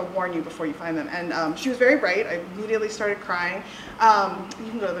 so I just want to warn you before you find them. And she was very bright. I immediately started crying. You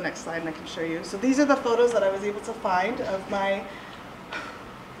can go to the next slide and I can show you. So these are the photos that I was able to find of my,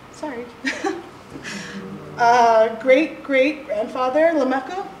 sorry, great-great-grandfather,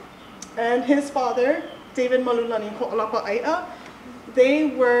 Lameka, and his father, David Malulani Ho'olapa Aia.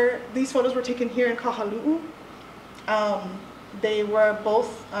 These photos were taken here in Kahalu'u. They were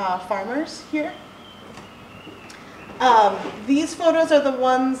both farmers here. These photos are the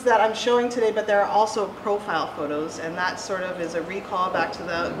ones that I'm showing today, but there are also profile photos, and that sort of is a recall back to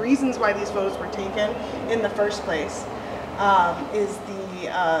the reasons why these photos were taken in the first place, is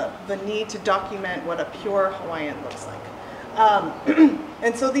the need to document what a pure Hawaiian looks like.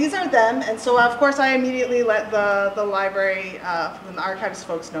 And so these are them, and so of course I immediately let the library and the archives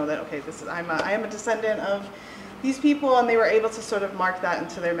folks know that, okay, I am a descendant of these people, and they were able to sort of mark that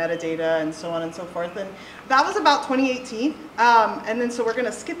into their metadata and so on and so forth. And that was about 2018. And then so we're going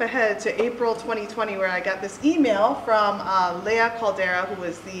to skip ahead to April 2020, where I got this email from Leah Caldera, who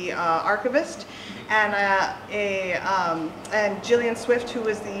was the archivist, and Jillian Swift, who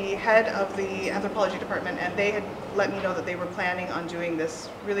was the head of the anthropology department, and they had let me know that they were planning on doing this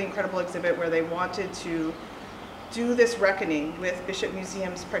really incredible exhibit where they wanted to do this reckoning with Bishop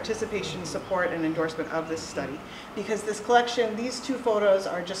Museum's participation, support, and endorsement of this study. Because this collection, these two photos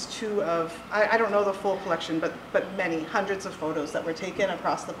are just two of, I don't know the full collection, but many, hundreds of photos that were taken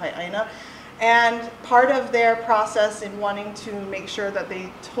across the Pai'aina. And part of their process in wanting to make sure that they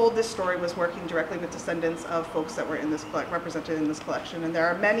told this story was working directly with descendants of folks that were in this represented in this collection. And there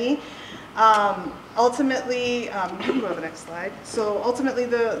are many. Ultimately, you can go to the next slide. So ultimately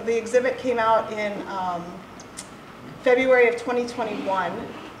the exhibit came out in February of 2021.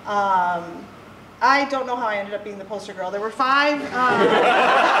 I don't know how I ended up being the poster girl. There were 5,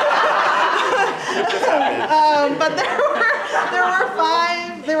 but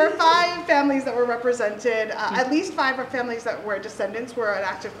there were 5 families that were represented. At least 5 families that were descendants were an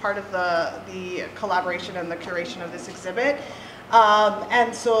active part of the collaboration and the curation of this exhibit.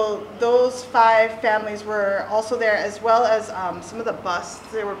 And so those 5 families were also there, as well as some of the busts.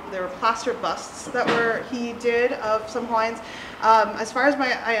 There were plaster busts that he did of some Hawaiians. As far as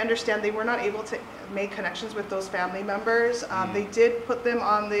I understand, they were not able to make connections with those family members. They did put them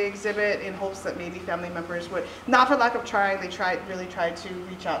on the exhibit in hopes that maybe family members would, not for lack of trying, they really tried to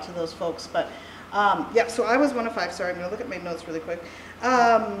reach out to those folks. But yeah, so I was one of 5. Sorry, I'm gonna look at my notes really quick.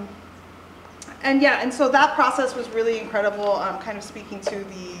 And yeah, and so that process was really incredible. Kind of speaking to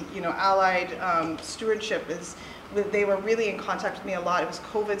the allied stewardship they were really in contact with me a lot. It was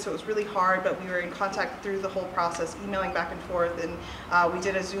COVID, so it was really hard, but we were in contact through the whole process, emailing back and forth, and we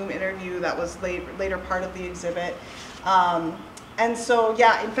did a Zoom interview that was later part of the exhibit. And so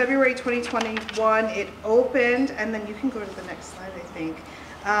yeah, in February 2021 it opened, and then you can go to the next slide, I think.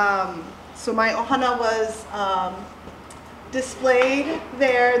 So my ohana was displayed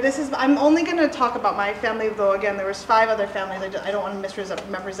there. I'm only going to talk about my family, though again there was 5 other families. I don't want to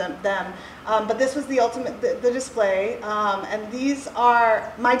misrepresent them, but this was the ultimate the display. And these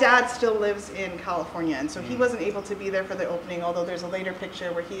are, my dad still lives in California, and so he wasn't able to be there for the opening, although there's a later picture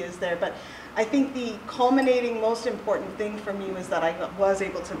where he is there. But I think the culminating most important thing for me was that I was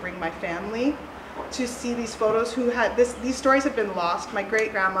able to bring my family to see these photos who had these stories have been lost. My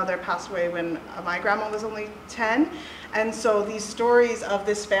great-grandmother passed away when my grandma was only 10. And so these stories of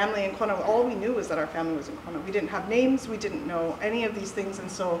this family in Kona, all we knew was that our family was in Kona. We didn't have names, we didn't know any of these things. And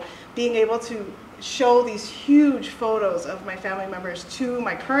so being able to show these huge photos of my family members to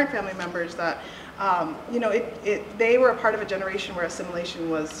my current family members that, they were a part of a generation where assimilation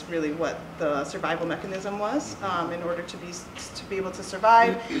was really what the survival mechanism was in order to be able to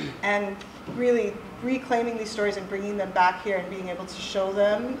survive, and really reclaiming these stories and bringing them back here and being able to show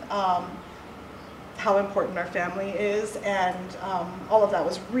them how important our family is, and all of that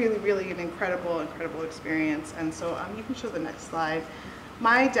was really, really an incredible experience. And so you can show the next slide.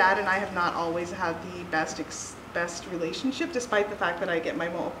 My dad and I have not always had the best relationship, despite the fact that I get my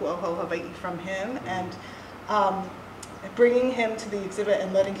mo'oku'oho Hawaiʻi from him, and bringing him to the exhibit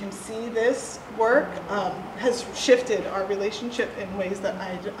and letting him see this work has shifted our relationship in ways that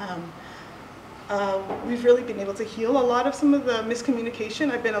we've really been able to heal a lot of some of the miscommunication.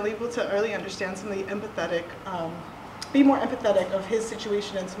 I've been able to early understand some of the empathetic be more empathetic of his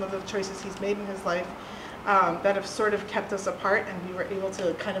situation and some of the choices he's made in his life that have sort of kept us apart, and we were able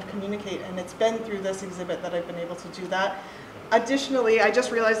to kind of communicate, and it's been through this exhibit that I've been able to do that. Additionally, I just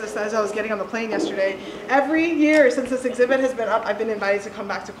realized this as I was getting on the plane yesterday. Every year since this exhibit has been up, I've been invited to come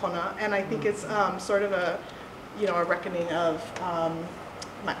back to Kona, and I think it's sort of a, a reckoning of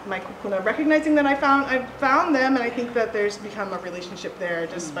my kupuna, recognizing that I found them, and I think that there's become a relationship there,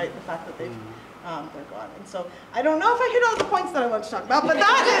 despite the fact that they're gone. And so I don't know if I hit all the points that I want to talk about, but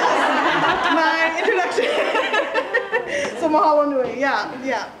that is my introduction. So mahalo nui, yeah.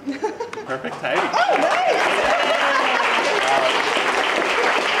 Perfect timing. Oh, nice.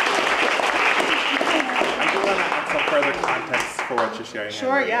 I do want to add some further context for what you're sharing.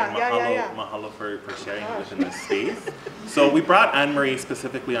 Sure, yeah. Mahalo for sharing within this space. So we brought Annemarie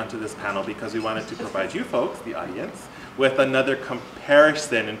specifically onto this panel because we wanted to provide you folks, the audience, with another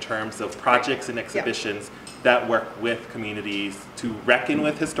comparison in terms of projects and exhibitions that work with communities to reckon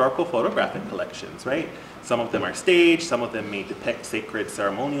with historical photographic collections, right? Some of them are staged, some of them may depict sacred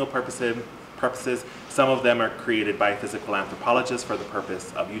ceremonial purposes. Some of them are created by physical anthropologists for the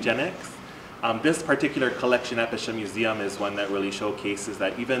purpose of eugenics. This particular collection at Bishop Museum is one that really showcases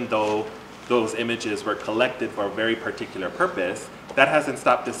that even though those images were collected for a very particular purpose, that hasn't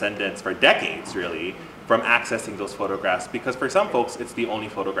stopped descendants for decades, really, from accessing those photographs, because for some folks, it's the only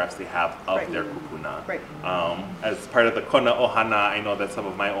photographs they have of their kupuna. Right. As part of the Kona Ohana, I know that some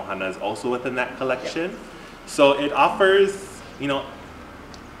of my ohana is also within that collection. So it offers,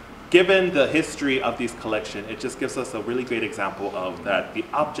 given the history of these collections, it just gives us a really great example of that the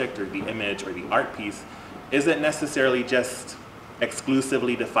object or the image or the art piece isn't necessarily just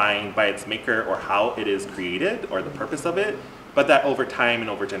exclusively defined by its maker or how it is created or the purpose of it, but that over time and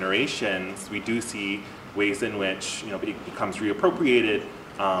over generations, we do see ways in which it becomes reappropriated,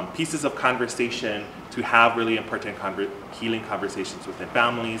 pieces of conversation to have really important healing conversations within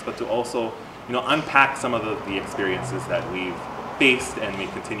families, but to also unpack some of the experiences that we've faced and we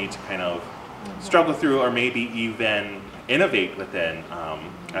continue to kind of struggle through, or maybe even innovate within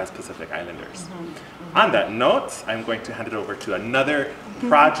as Pacific Islanders. On that note, I'm going to hand it over to another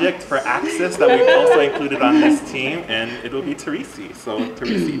project for access that we've also included on this team, and it will be Teresi. So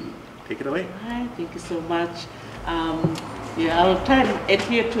Teresi, take it away. Hi, thank you so much. I'll try and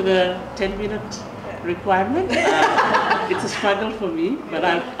adhere to the 10-minute requirement. It's a struggle for me, but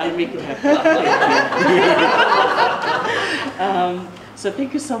I'll make it happen. So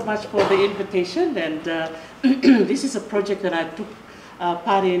thank you so much for the invitation, and this is a project that I took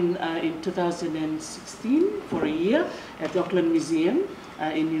part in 2016 for a year at the Auckland Museum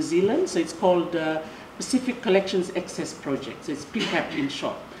in New Zealand. So it's called Pacific Collections Access Project. So it's PCAP in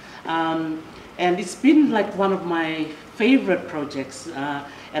short. And it's been like one of my favorite projects.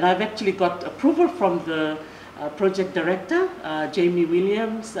 And I've actually got approval from the project director, Jamie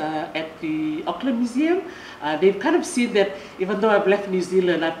Williams, at the Auckland Museum. They've kind of seen that even though I've left New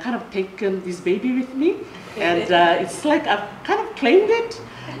Zealand, I've kind of taken this baby with me. And it's like I've kind of claimed it,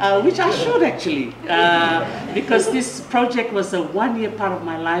 which I should actually, because this project was a one-year part of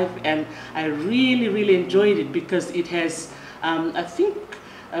my life, and I really, really enjoyed it because it has, I think,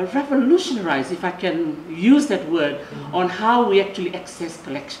 revolutionized, if I can use that word, on how we actually access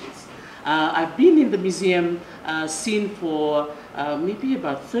collections. I've been in the museum scene for maybe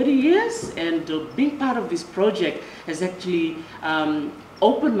about 30 years, and being part of this project has actually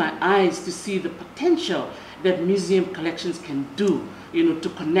opened my eyes to see the potential that museum collections can do, to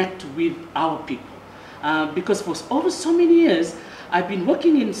connect with our people. Because for over so many years, I've been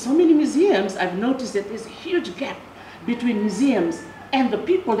working in so many museums, I've noticed that there's a huge gap between museums and the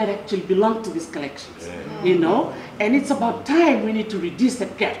people that actually belong to these collections, and it's about time we need to reduce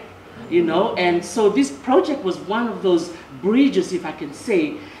that gap, and so this project was one of those bridges, if I can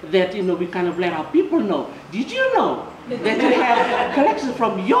say, that, we kind of let our people know. Did you know that you have collections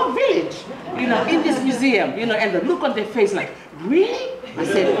from your village, in this museum, and the look on their face like, really? I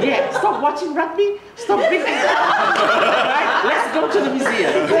said, yeah, stop watching rugby, stop thinking, right? Let's go to the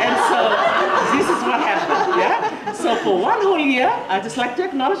museum. And so this is what happened, yeah? So for one whole year, I'd just like to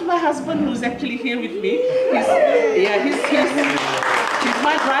acknowledge my husband who's actually here with me. He's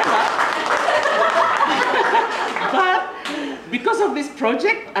my driver. But because of this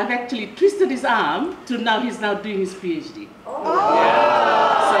project, I've actually twisted his arm to he's now doing his Ph.D. Oh.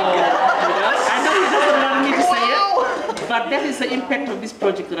 Yeah. So, I know he doesn't want me to say it, but that is the impact of this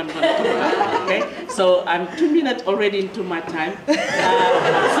project that I'm going to talk about, okay? So I'm 2 minutes already into my time. So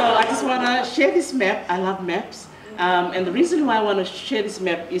I just want to share this map. I love maps. And the reason why I want to share this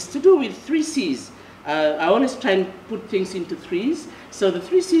map is to do with 3 C's. I always try and put things into 3s. So the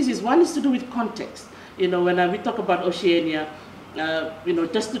 3 C's is, one is to do with context. you know, when we talk about Oceania, you know,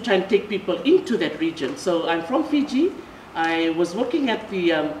 just to try and take people into that region. So I'm from Fiji. I was working at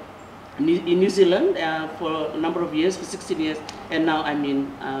the in New Zealand for a number of years, for 16 years, and now I'm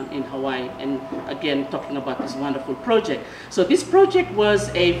in Hawaii, and again talking about this wonderful project. So this project was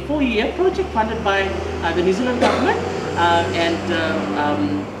a 4-year project funded by the New Zealand government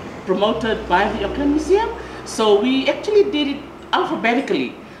and promoted by the Auckland Museum. So we actually did it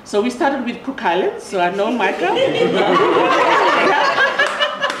alphabetically. So we started with Cook Islands, so I've known Mai Ka.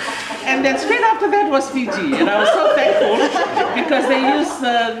 And then straight after that was Fiji, and I was so thankful because they used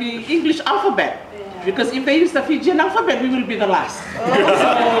the English alphabet. Because if they use the Fijian alphabet, we will be the last. So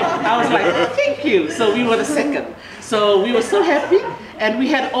I was like, thank you. So we were the second. So we were so happy, and we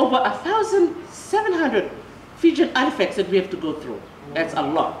had over 1,700 Fijian artifacts that we have to go through. That's a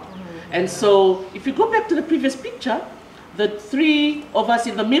lot. And so if you go back to the previous picture, the 3 of us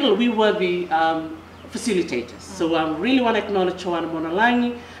in the middle, we were the facilitators. So I really want to acknowledge Joanna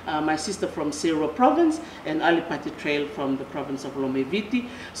Moananuiākea, my sister from Seroa province, and Alipati Trail from the province of Lomeviti.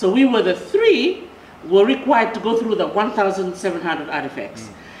 So we were the 3 were required to go through the 1,700 artifacts.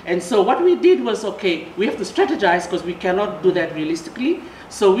 And so what we did was, okay, we have to strategize because we cannot do that realistically.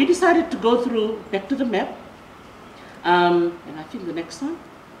 So we decided to go through, back to the map, and I think the next one,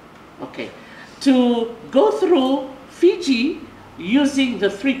 okay, to go through Fiji using the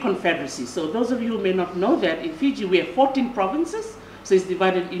 3 confederacies. So those of you who may not know that, in Fiji we have 14 provinces, so it's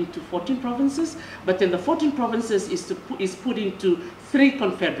divided into 14 provinces, but then the 14 provinces is put into 3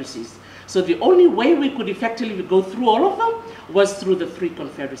 confederacies. So the only way we could effectively go through all of them was through the 3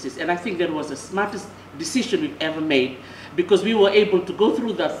 confederacies. And I think that was the smartest decision we've ever made, because we were able to go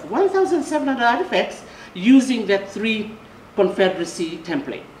through the 1,700 artifacts using that 3 confederacy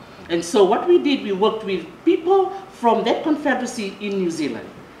template. And so what we did, we worked with people from that confederacy in New Zealand.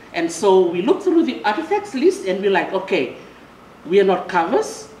 And so we looked through the artifacts list and we're like, okay, we are not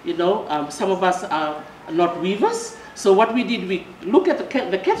carvers, you know, some of us are not weavers. So what we did, we look at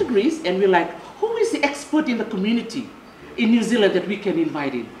the categories and we're like, who is the expert in the community in New Zealand that we can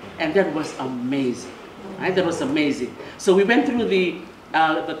invite in? And that was amazing, right? That was amazing. So we went through the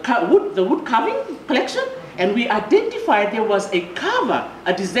wood carving collection, and we identified there was a carver,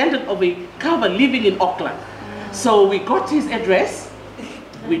 a descendant of a carver living in Auckland. So we got his address,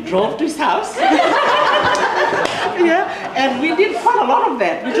 we drove to his house, yeah, and we did quite a lot of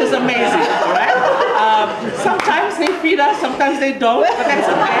that, which was amazing, all right? Sometimes they feed us, sometimes they don't, but that's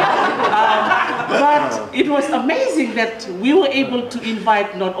okay. But it was amazing that we were able to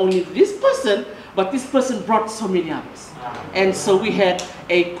invite not only this person, but this person brought so many others. And so we had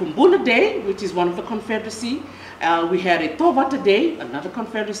a Kumbuna Day, which is one of the confederacy. We had a Tovata Day, another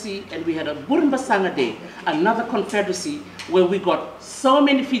confederacy, and we had a Burumbasanga Day, another confederacy, where we got so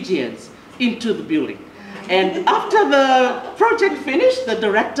many Fijians into the building. And after the project finished, the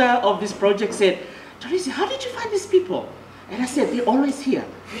director of this project said, Teresa, how did you find these people? And I said, they're always here.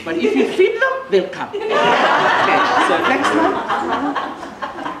 But if you feed them, they'll come. Okay, so next one.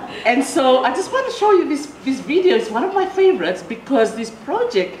 And so I just want to show you this video. It's one of my favorites because this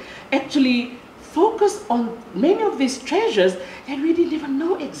project actually focused on many of these treasures that we didn't even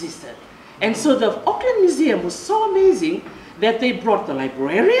know existed. And so the Auckland Museum was so amazing that they brought the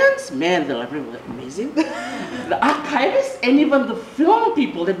librarians, man, the librarians were amazing, the archivists, and even the film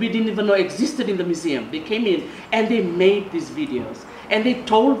people that we didn't even know existed in the museum. They came in and they made these videos and they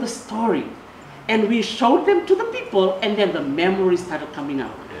told the story. And we showed them to the people, and then the memories started coming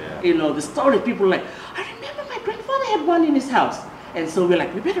out. Yeah. You know, the story, people were like, I remember my grandfather had one in his house. And so we're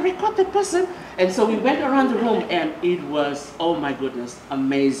like, we better record that person. And so we went around the room, and it was, oh my goodness,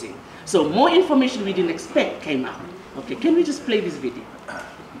 amazing. So more information we didn't expect came out. Okay, can we just play this video?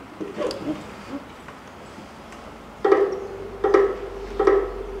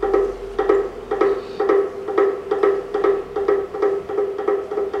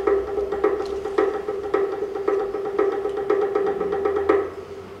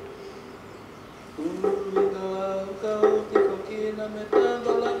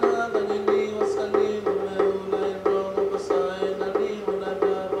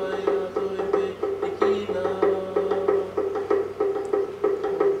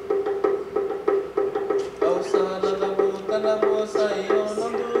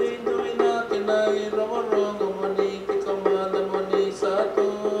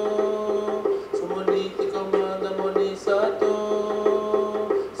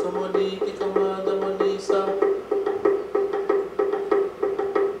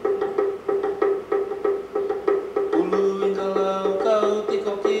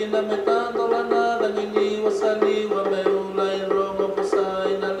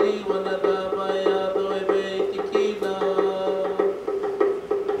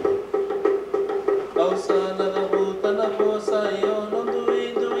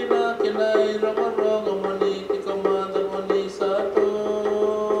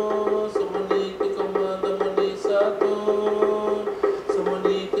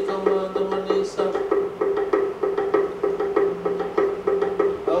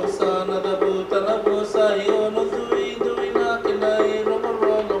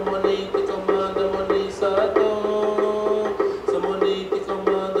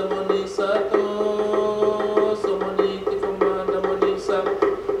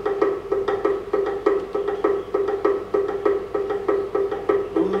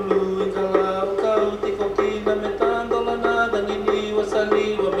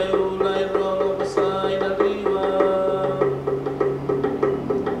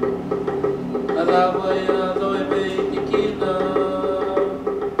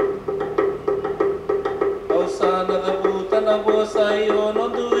 na bosa yo no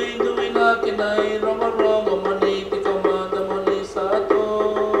dui dui na kinai rongo rongo mani tiko manda moni sato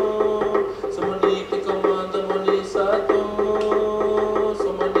so mani tiko manda moni sato so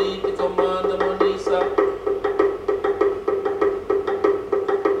mani tiko manda moni sato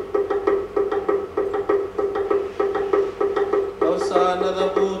Ausana da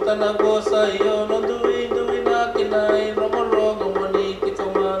buta na bosa yo no dui dui na kinai rongo rongo mani tiko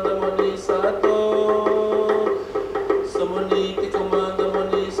manda moni sato Somoniti komanda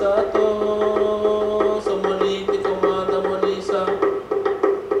monisa to Somoniti komanda monisa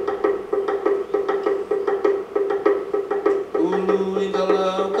Ulu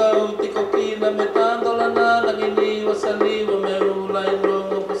igalau kau tiko kina metandola na naginiwa sa liwa me ulay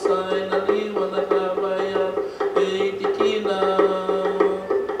rongo pasay na liwa na kabaya Eiti kina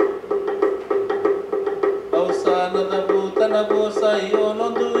Ausana da buta na bosa iyo no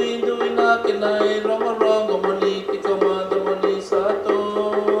duin duin na kinay rongo rongo moniti komanda monisa to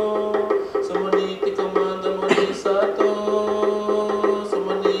Somoniti komanda monisa to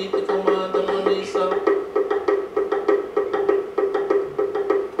Somoniti komanda monisa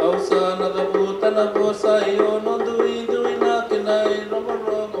Ausana da buta na bosa iyo no duin duin na kinay rongo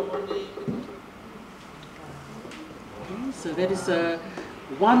rongo moniti So that is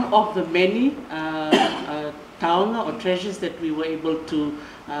one of the many taonga or treasures that we were able to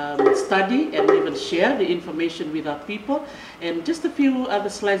study and even share the information with our people. And just a few other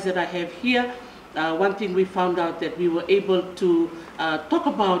slides that I have here. One thing we found out that we were able to talk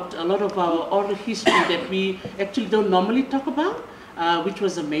about a lot of our oral history that we actually don't normally talk about, which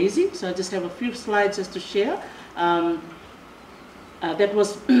was amazing. So I just have a few slides just to share. That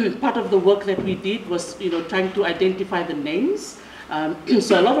was part of the work that we did was, trying to identify the names.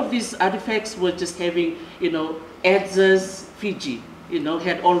 So a lot of these artifacts were just having, Edzers, Fiji,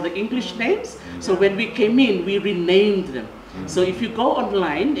 had all the English names. So when we came in, we renamed them. So if you go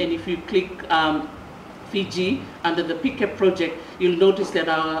online and if you click Fiji under the ʻIke project, you'll notice that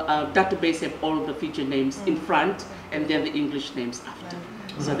our database have all the Fiji names in front and then the English names after.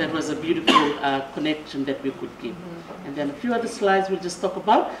 So that was a beautiful connection that we could give. And then a few other slides we'll just talk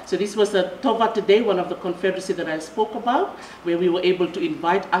about. So this was a Tova Today, one of the confederacy that I spoke about, where we were able to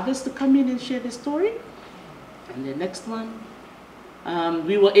invite others to come in and share their story. And the next one.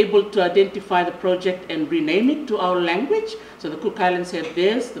 We were able to identify the project and rename it to our language. So the Cook Islands had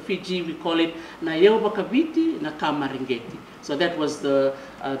theirs, the Fiji we call it Na Yeuba Kaviti, Na Kamaringeti. So that was the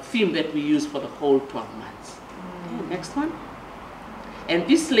theme that we used for the whole 12 months. Okay, next one. And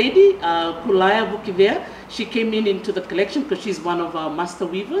this lady, Kulaya Bukivea, she came into the collection because she's one of our master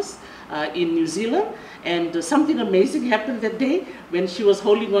weavers in New Zealand. And something amazing happened that day when she was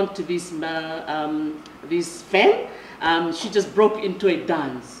holding on to this fan. She just broke into a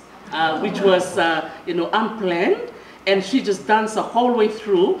dance, which was, unplanned. And she just danced the whole way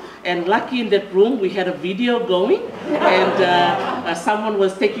through. And lucky in that room, we had a video going. And someone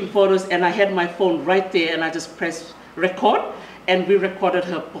was taking photos. And I had my phone right there. And I just pressed record. And we recorded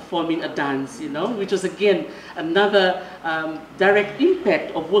her performing a dance, which was, again, another direct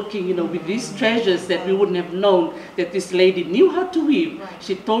impact of working, with these treasures that we wouldn't have known that this lady knew how to weave. Right.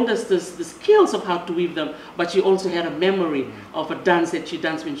 She told us the skills of how to weave them, but she also had a memory of a dance that she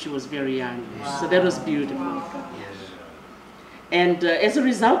danced when she was very young. Wow. So that was beautiful. And as a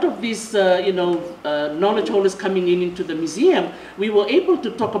result of these, knowledge holders coming into the museum, we were able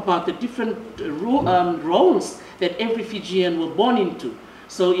to talk about the different roles that every Fijian were born into.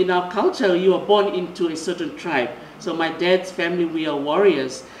 So in our culture, you are born into a certain tribe. So my dad's family, we are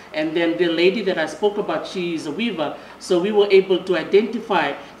warriors. And then the lady that I spoke about, she is a weaver. So we were able to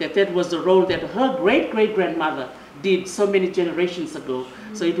identify that that was the role that her great-great-grandmother did so many generations ago.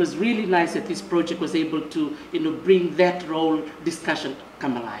 So it was really nice that this project was able to, bring that role discussion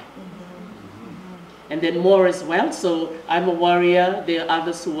come alive. And then more as well. So I'm a warrior. There are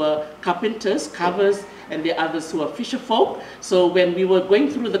others who are carpenters, carvers, and there are others who are fisher folk. So when we were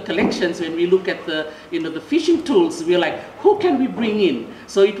going through the collections, when we look at the, the fishing tools, we were like, who can we bring in?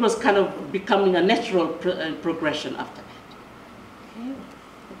 So it was kind of becoming a natural progression after that. Okay.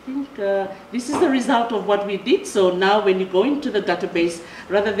 I think this is the result of what we did. So now when you go into the database,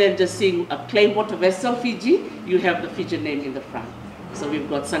 rather than just seeing a clay water vessel Fiji, you have the Fiji name in the front. So we've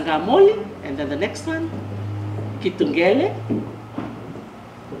got Sangamoli, and then the next one, Kitungele.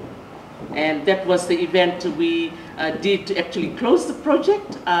 And that was the event we did to actually close the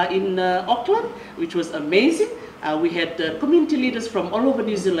project in Auckland, which was amazing. We had community leaders from all over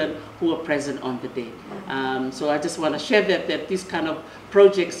New Zealand who were present on the day. So I just want to share that these kind of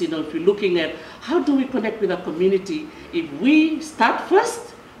projects, if you're looking at how do we connect with our community, if we start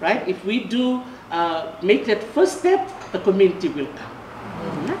first, right? If we do make that first step, the community will come.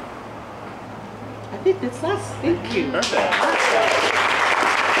 Yeah? I think that's us. Thank you. Perfect.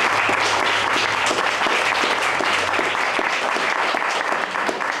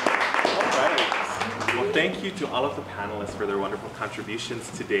 Thank you to all of the panelists for their wonderful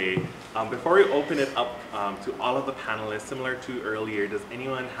contributions today. Before we open it up to all of the panelists, similar to earlier, does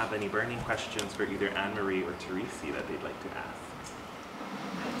anyone have any burning questions for either Annemarie or Teresi that they'd like to ask?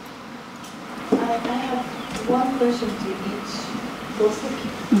 I have one question to each both of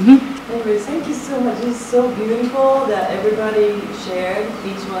you. Anyway, thank you so much. It's so beautiful that everybody shared,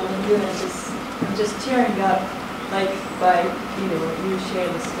 each one of you, and I'm just tearing up, like by you share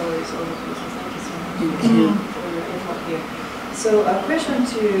the stories all of you. For your input here. So a question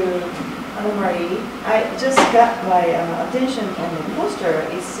to Annemarie. I just got my attention on the poster.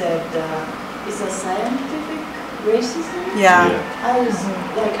 It said it's a scientific racism. Yeah. I was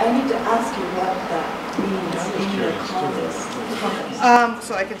like, I need to ask you what that means in the context.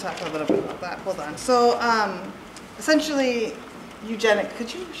 So I can talk a little bit about that. Hold on. So essentially, eugenic.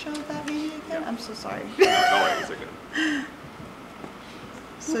 Could you show that maybe again? I'm so sorry. No worries, they're good.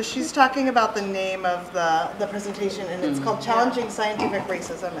 So she's talking about the name of the presentation, and it's called Challenging Scientific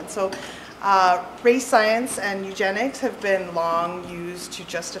Racism. And so race science and eugenics have been long used to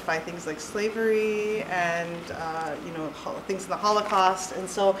justify things like slavery and things in the Holocaust. And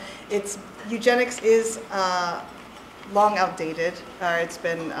so eugenics is long outdated. It's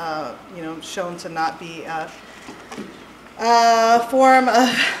been shown to not be a form of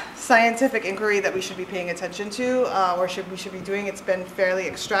scientific inquiry that we should be paying attention to, or we should be doing. It's been fairly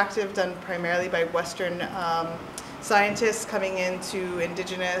extractive, done primarily by Western scientists coming into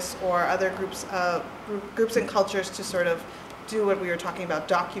indigenous or other groups and cultures to sort of do what we were talking about,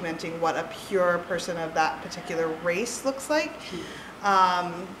 documenting what a pure person of that particular race looks like.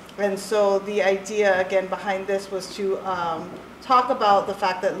 And so the idea, again, behind this was to talk about the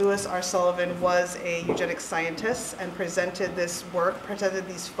fact that Louis R. Sullivan was a eugenics scientist and presented this work, presented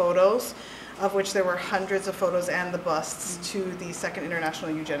these photos, of which there were hundreds of photos and the busts, to the Second International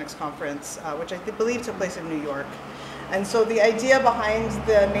Eugenics Conference, which I believe took place in New York. And so the idea behind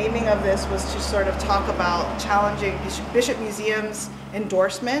the naming of this was to sort of talk about challenging Bishop Museum's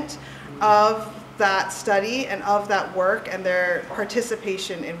endorsement of that study and of that work and their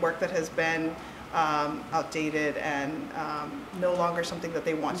participation in work that has been outdated and no longer something that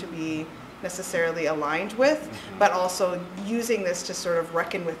they want to be necessarily aligned with, but also using this to sort of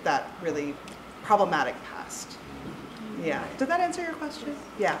reckon with that really problematic past. Yeah. Did that answer your question?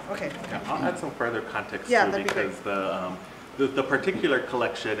 Yeah. Okay. Yeah, I'll add some further context yeah, too, that'd be because the particular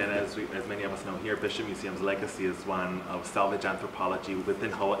collection, and as many of us know here, Bishop Museum's legacy is one of salvage anthropology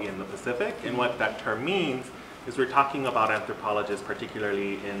within Hawaii and the Pacific. And what that term means is we're talking about anthropologists,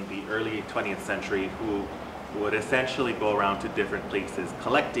 particularly in the early 20th century, who would essentially go around to different places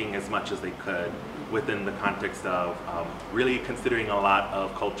collecting as much as they could within the context of really considering a lot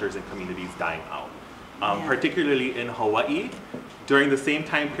of cultures and communities dying out. Particularly in Hawaii, during the same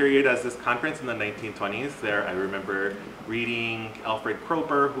time period as this conference in the 1920s, I remember reading Alfred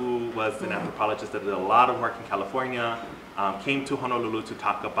Kroeber, who was an anthropologist that did a lot of work in California, came to Honolulu to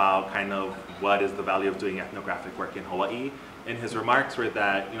talk about kind of what is the value of doing ethnographic work in Hawaii. And his remarks were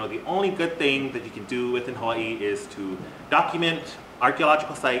that, the only good thing that you can do within Hawaii is to document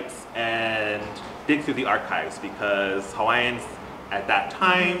archaeological sites and dig through the archives, because Hawaiians at that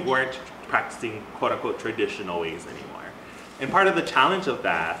time weren't practicing quote-unquote traditional ways anymore. And part of the challenge of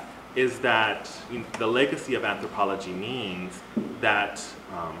that is that the legacy of anthropology means that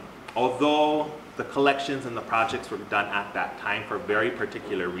although the collections and the projects were done at that time for very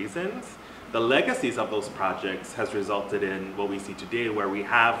particular reasons, the legacies of those projects has resulted in what we see today, where we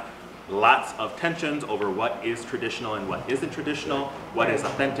have lots of tensions over what is traditional and what isn't traditional, what is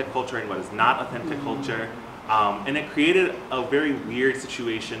authentic culture and what is not authentic culture. And it created a very weird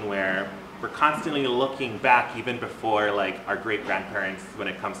situation where we're constantly looking back even before like our great-grandparents when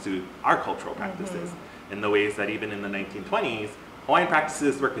it comes to our cultural practices, in the ways that even in the 1920s, Hawaiian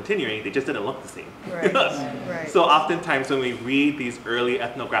practices were continuing, they just didn't look the same. Right. Right. So oftentimes when we read these early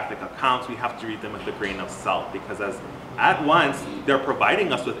ethnographic accounts, we have to read them with a grain of salt, because at once they're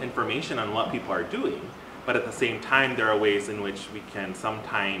providing us with information on what people are doing, but at the same time there are ways in which we can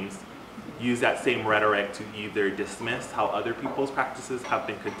sometimes use that same rhetoric to either dismiss how other people's practices have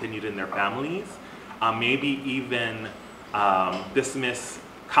been continued in their families, maybe even dismiss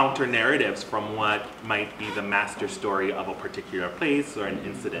counter narratives from what might be the master story of a particular place or an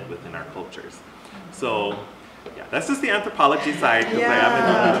incident within our cultures. So Yeah, that's just the anthropology side, because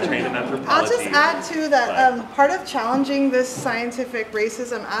I am trained in anthropology. I'll just add too that part of challenging this scientific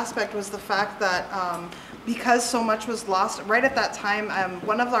racism aspect was the fact that because so much was lost right at that time,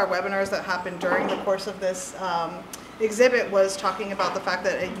 one of our webinars that happened during the course of this exhibit was talking about the fact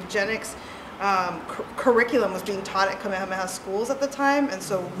that a eugenics curriculum was being taught at Kamehameha schools at the time, and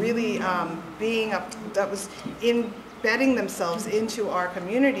so really that was embedding themselves into our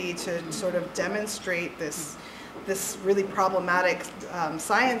community to sort of demonstrate this really problematic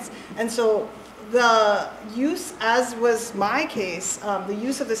science. And so the use, as was my case, the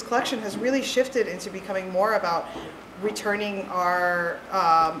use of this collection has really shifted into becoming more about returning our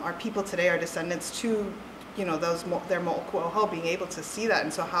people today, our descendants, to their mo'okuʻohau, being able to see that.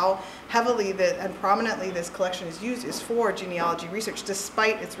 And so how heavily and prominently this collection is used is for genealogy research,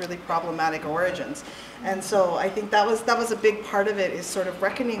 despite its really problematic origins. And so I think that was a big part of it, is sort of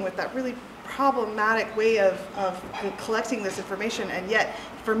reckoning with that really problematic way of collecting this information. And yet,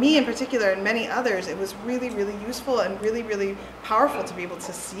 for me in particular, and many others, it was really, really useful and really, really powerful to be able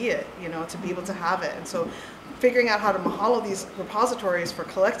to see it, to be able to have it. And so figuring out how to mahalo these repositories for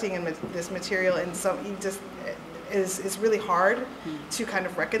collecting this material in is really hard to kind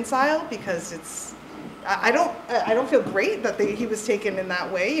of reconcile, because I don't feel great that he was taken in that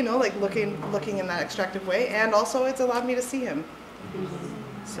way, like looking in that extractive way, and also it's allowed me to see him.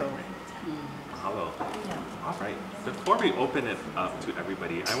 So. Hello. All right. Before we open it up to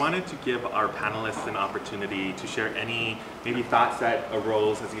everybody, I wanted to give our panelists an opportunity to share any maybe thoughts that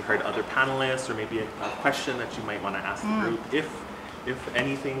arose as you heard other panelists, or maybe a question that you might want to ask the group, if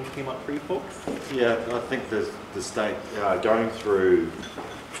anything came up for you folks. Yeah, I think the state going through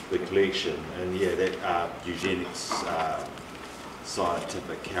the collection, and that eugenics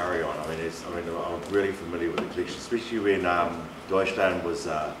scientific carry on. I'm really familiar with the collection, especially when Deutschland was.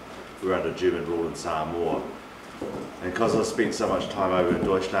 We were under German rule in Samoa, and because I spent so much time over in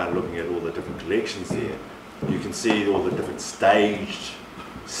Deutschland looking at all the different collections there, you can see all the different staged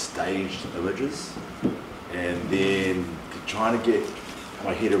images, and then trying to get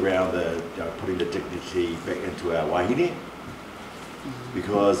my head around putting the dignity back into our wahine,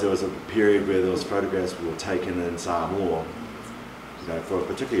 because there was a period where there was photographs that were taken in Samoa, for a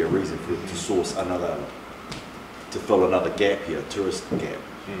particular reason, to fill another gap here, a tourist gap.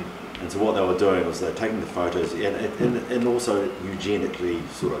 And so what they were doing was they're taking the photos and also eugenically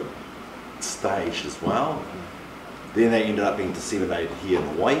sort of staged as well. Then they ended up being disseminated here in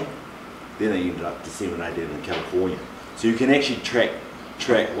Hawaii. Then they ended up disseminated in California. So you can actually track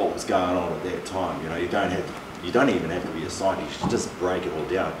what was going on at that time. You don't even have to be a scientist. You just break it all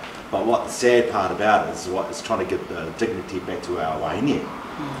down. But what the sad part about it is trying to get the dignity back to our wahine,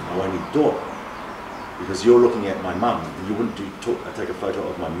 our daughter. Because you're looking at my mum, and you wouldn't take a photo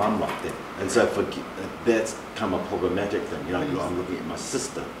of my mum like that. And so that's become a problematic thing. I'm looking at my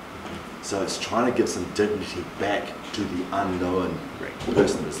sister. So it's trying to give some dignity back to the unknown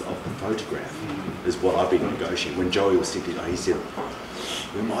person of the photograph, is what I've been negotiating. When Joey was thinking, he said,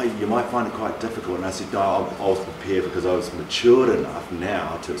 you might find it quite difficult. And I said, no, I was prepared, because I was matured enough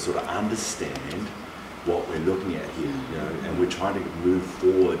now to sort of understand what we're looking at here. And we're trying to move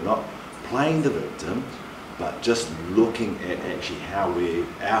forward, not playing the victim, but just looking at actually how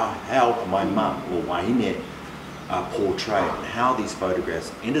my mum or wahine are portrayed, and how these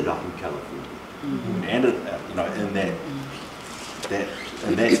photographs ended up in California, and ended in that space.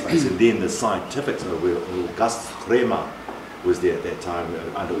 And then the scientifics of where Augustus Kremer was there at that time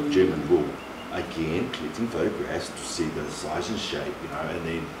under German rule, again collecting photographs to see the size and shape, and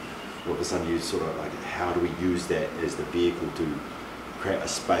then all of a sudden you sort of like, how do we use that as the vehicle to create a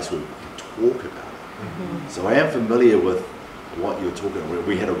space where we can talk about it. So I am familiar with what you're talking about.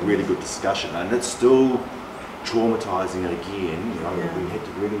 We had a really good discussion, and it's still traumatizing again. We had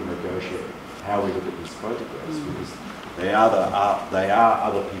to really negotiate how we look at these photographs, because they are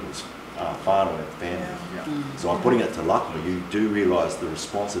other people's whānau and family. So I'm putting it to Lakma. You do realise the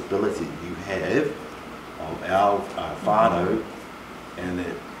responsibility you have of our whānau, and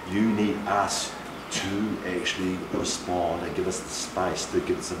that you need us to actually respond and give us the space to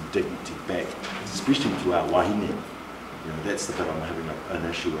give some dignity back, especially to our wahine. That's the bit I'm having an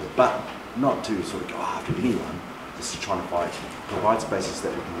issue with, but not to sort of go after anyone. Just to try to provide spaces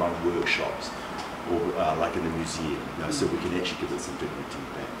that we can run workshops, or like in the museum, so we can actually give it some dignity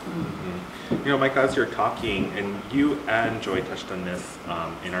back. Mike, as you're talking, and you and Joy touched on this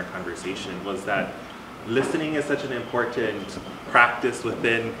in our conversation, was that listening is such an important practice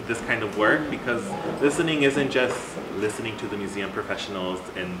within this kind of work, because listening isn't just listening to the museum professionals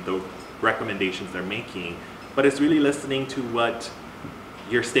and the recommendations they're making, but it's really listening to what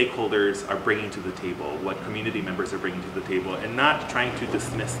your stakeholders are bringing to the table, what community members are bringing to the table, and not trying to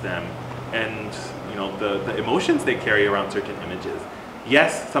dismiss them and the emotions they carry around certain images.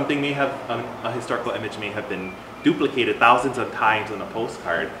 Yes, something may have, a historical image may have been duplicated thousands of times on a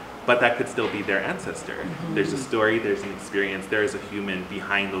postcard, but that could still be their ancestor. There's a story, there's an experience, there is a human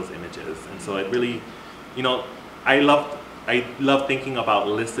behind those images. And so it really, I love thinking about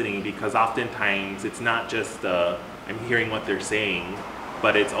listening, because oftentimes it's not just I'm hearing what they're saying,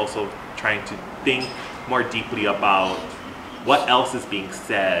 but it's also trying to think more deeply about what else is being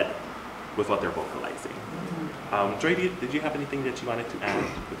said with what they're vocalizing. Joy, did you have anything that you wanted to add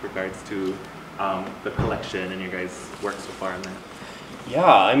with regards to the collection and your guys' work so far on that? Yeah,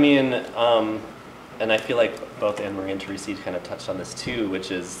 I mean, and I feel like both Annemarie and Teresa kind of touched on this too, which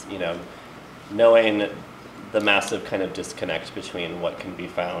is, knowing the massive kind of disconnect between what can be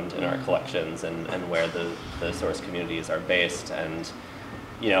found in our collections and where the source communities are based, and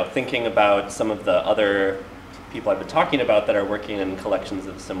thinking about some of the other people I've been talking about that are working in collections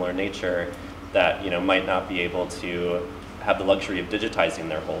of similar nature that might not be able to have the luxury of digitizing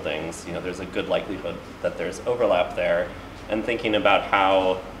their holdings. There's a good likelihood that there's overlap there, and thinking about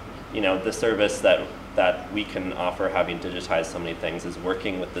how the service that we can offer, having digitized so many things, is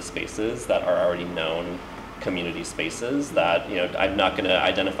working with the spaces that are already known community spaces that, I'm not going to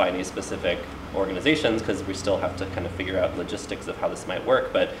identify any specific organizations because we still have to kind of figure out logistics of how this might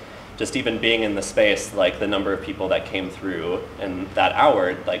work, but just even being in the space, like the number of people that came through in that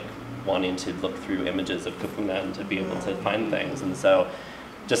hour, like wanting to look through images of Kupuna and to be able to find things. And so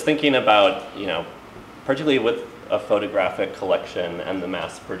just thinking about, particularly with a photographic collection and the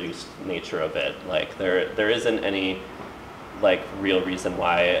mass-produced nature of it, like there isn't any like real reason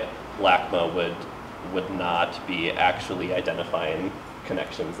why LACMA would not be actually identifying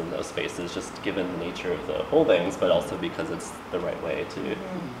connections in those spaces, just given the nature of the holdings, but also because it's the right way to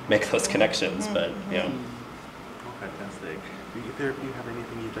make those connections. But Oh, fantastic. Do either of you have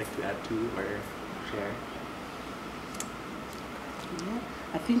anything you'd like to add to or share? Yeah,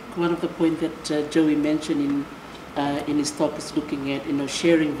 I think one of the points that Joey mentioned in his talk is looking at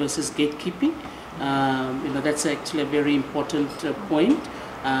sharing versus gatekeeping. That's actually a very important point,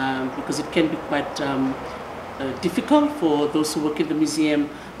 because it can be quite difficult for those who work in the museum,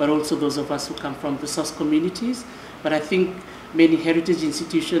 but also those of us who come from the source communities. But I think many heritage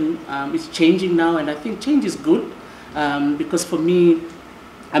institutions is changing now, and I think change is good, because for me,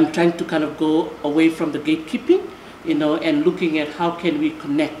 I'm trying to kind of go away from the gatekeeping, and looking at how can we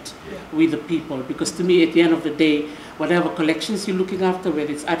connect with the people. Because to me, at the end of the day, whatever collections you're looking after,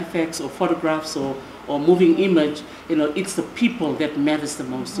 whether it's artifacts or photographs or moving image, it's the people that matters the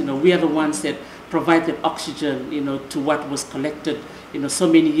most. We are the ones that provided oxygen, to what was collected, so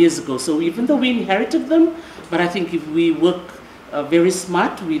many years ago. So even though we inherited them, but I think if we work very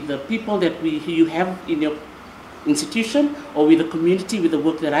smart with the people that you have in your institution or with the community, with the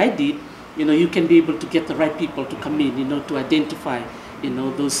work that I did, you can be able to get the right people to come in, to identify,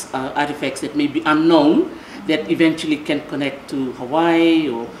 those artifacts that may be unknown, that eventually can connect to Hawaii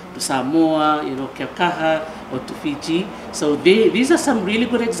or to Samoa, Keakaha or to Fiji. So these are some really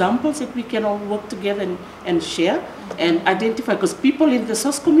good examples that we can all work together and share and identify, because people in the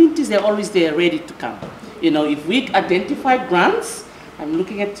source communities, they're always there ready to come. If we identify grants, I'm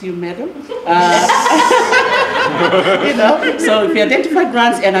looking at you, madam. So if we identify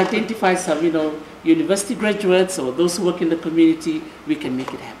grants and identify some, university graduates or those who work in the community, we can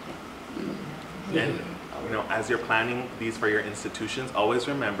make it happen. And as you're planning these for your institutions, always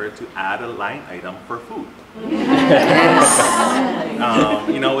remember to add a line item for food.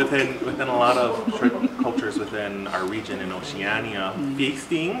 Within a lot of cultures within our region in Oceania,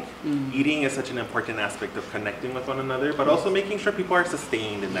 feasting, eating is such an important aspect of connecting with one another, but also making sure people are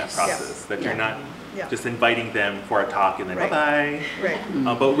sustained in that process, that you're not just inviting them for a talk and then bye-bye,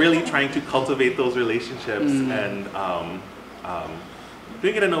 but really trying to cultivate those relationships and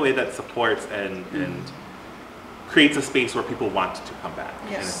doing it in a way that supports and creates a space where people want to come back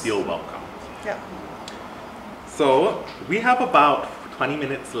and feel welcome. So we have about 20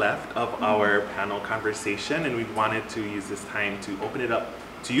 minutes left of our panel conversation, and we wanted to use this time to open it up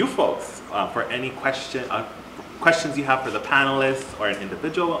to you folks for any questions you have for the panelists or an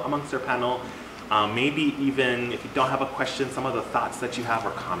individual amongst our panel. Maybe even if you don't have a question, some of the thoughts that you have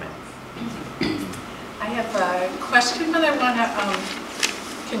or comments. I have a question, but I want to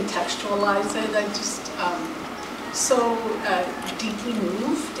contextualize it. I just so deeply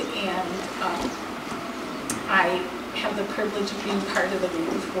moved, and I have the privilege of being part of the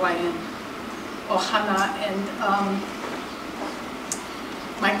Native Hawaiian Ohana, and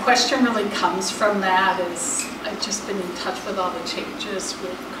my question really comes from that. Is I just been in touch with all the changes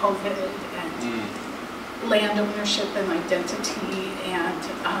with COVID and land ownership and identity. And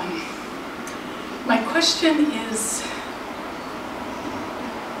my question is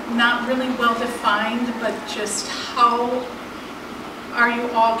not really well defined, but just how are you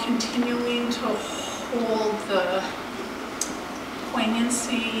all continuing to hold the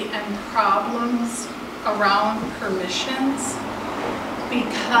poignancy and problems around permissions?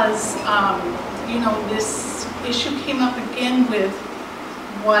 Because, you know, this issue came up again with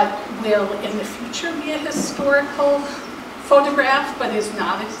what will in the future be a historical photograph, but is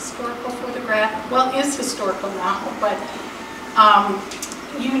not a historical photograph. Well, is historical now, but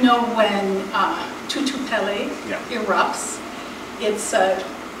you know when Tutupele erupts, it's a,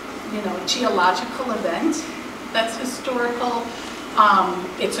 you know, geological event that's historical.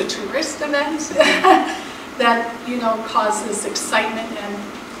 It's a tourist event that, you know, causes excitement and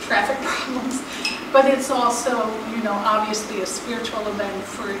traffic problems. But it's also, you know, obviously a spiritual event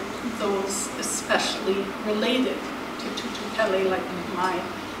for those especially related to Tutupele, like my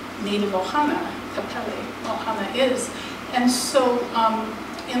native Ohana, Kapele Ohana is. And so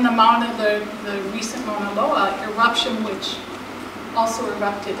in the Mauna, the recent Mauna Loa eruption, which also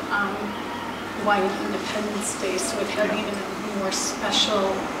erupted on Hawaiian Independence Day, so it had even a more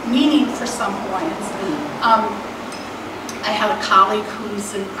special meaning for some Hawaiians. I had a colleague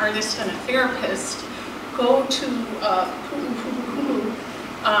who's an artist and a therapist go to Pu'upu'u,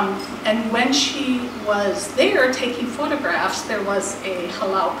 and when she was there taking photographs, there was a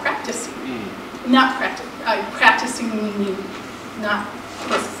halau practicing. Not practicing meaning not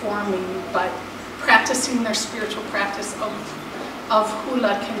performing, but practicing their spiritual practice of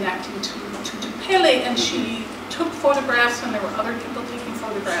hula connecting to Pele, and she took photographs, and there were other people taking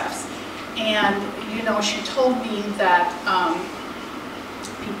photographs. And, you know, she told me that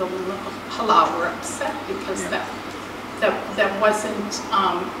people in the halau were upset because that wasn't,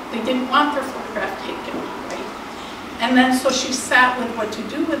 they didn't want their photograph taken, right? And then so she sat with what to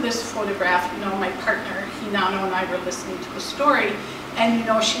do with this photograph. You know, my partner, Hinano, and I were listening to the story, and, you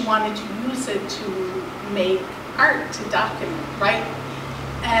know, she wanted to use it to make art, to document, right?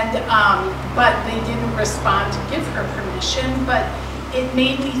 And, but they didn't respond to give her permission, but it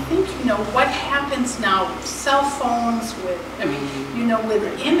made me think, you know, what happens now with cell phones, with, I mean, you know, with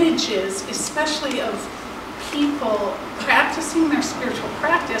images, especially of people practicing their spiritual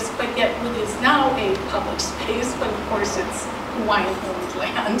practice, but yet what is now a public space, but of course it's Hawaiian-owned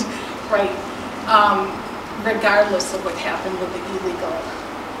land, right? Regardless of what happened with the illegal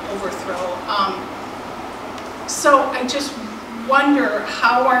overthrow. So I just wonder,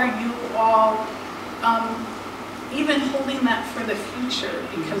 how are you all even holding that for the future?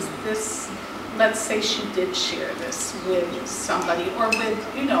 Because this, let's say she did share this with somebody, or with,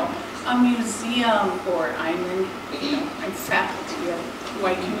 you know, a museum, or I'm faculty at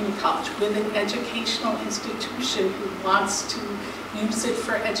Hawaii Community College, with an educational institution who wants to use it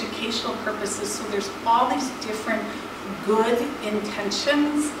for educational purposes. So there's all these different good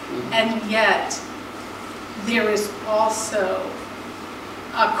intentions, and yet there is also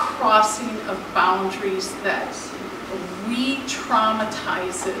a crossing of boundaries that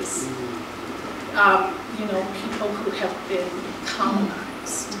re-traumatizes, you know, people who have been colonized.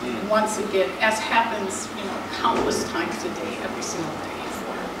 Once again, as happens, you know, countless times a day, every single day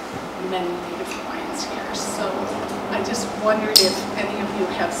for many Native Hawaiians here. So I just wondered if any of you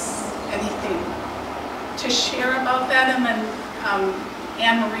have anything to share about that. And then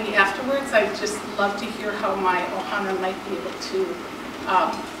Annemarie, afterwards, I'd just love to hear how my Ohana might be able to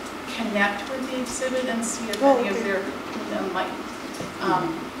connect with the exhibit and see if any of their them might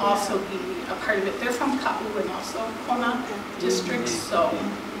also be a part of it. They're from Ka'u and also Kona districts, so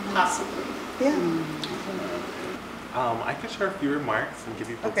possibly. Yeah. I could share a few remarks and give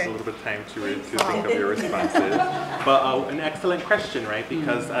you folks a little bit of time to think of your responses. But an excellent question, right?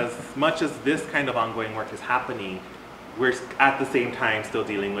 Because as much as this kind of ongoing work is happening, we're at the same time still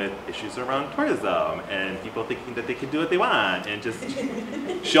dealing with issues around tourism and people thinking that they can do what they want and just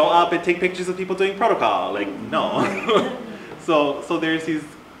show up and take pictures of people doing protocol. Like, no. So there's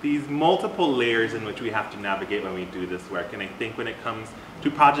these multiple layers in which we have to navigate when we do this work. And I think when it comes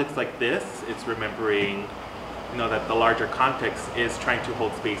to projects like this, it's remembering, you know, that the larger context is trying to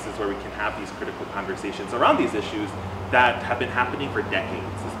hold spaces where we can have these critical conversations around these issues that have been happening for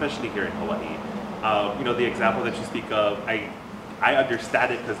decades, especially here in Hawaii. You know, the example that you speak of, I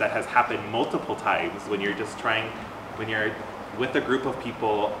understand it because that has happened multiple times when you're just when you're with a group of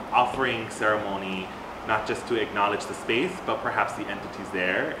people offering ceremony, not just to acknowledge the space, but perhaps the entities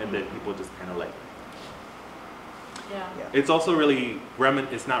there, and then people just kind of like Yeah. It's also really,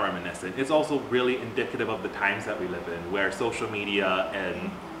 it's not reminiscent, it's also really indicative of the times that we live in, where social media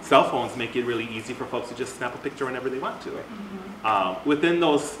and cell phones make it really easy for folks to just snap a picture whenever they want to. Within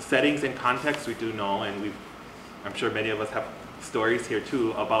those settings and contexts, we do know, and I'm sure many of us have stories here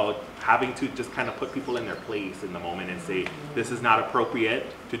too, about having to just kind of put people in their place in the moment and say, this is not appropriate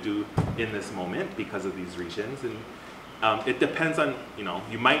to do in this moment because of these reasons. And it depends on,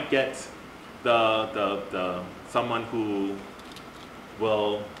 you might get someone who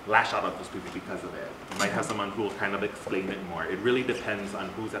will lash out at those people because of it. You might have someone who will kind of explain it more. It really depends on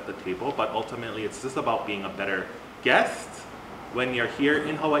who's at the table, but ultimately it's just about being a better guest when you're here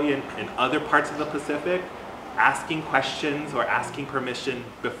in Hawaii and in other parts of the Pacific, asking questions or asking permission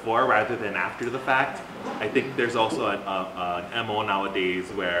before rather than after the fact. I think there's also an MO nowadays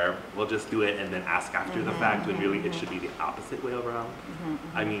where we'll just do it and then ask after the fact, when really it should be the opposite way around.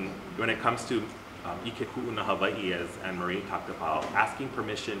 I mean, when it comes to ʻIke kuʻuna Hawaii, as Annemarie talked about, asking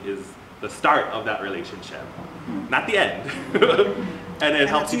permission is the start of that relationship, not the end. And it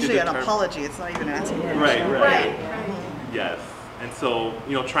helps you to usually an apology, it's not even asking permission. Right. Yes. And so,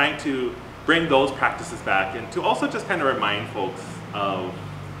 trying to bring those practices back and to also just kind of remind folks of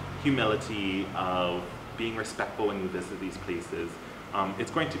humility, of being respectful when you visit these places. It's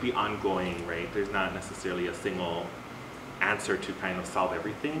going to be ongoing, right? There's not necessarily a single answer to kind of solve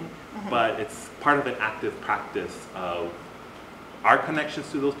everything, but it's part of an active practice of our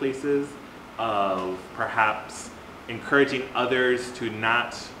connections to those places, of perhaps encouraging others to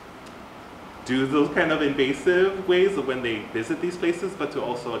not do those kind of invasive ways of when they visit these places, but to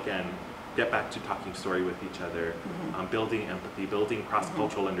also, again, get back to talking story with each other, building empathy, building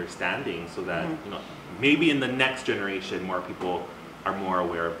cross-cultural understanding, so that maybe in the next generation more people are more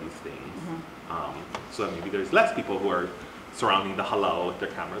aware of these things. So that maybe there's less people who are surrounding the halau with their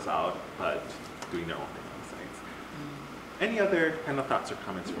cameras out, but doing their own thing on the sides. Any other kind of thoughts or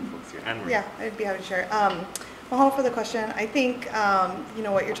comments from folks here? Annemarie? Yeah, I'd be happy to share. Mahalo for the question. I think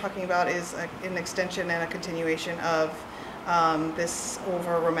what you're talking about is an extension and a continuation of this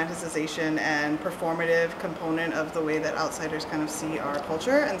over-romanticization and performative component of the way that outsiders kind of see our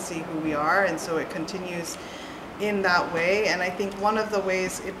culture and see who we are, and so it continues in that way. And I think one of the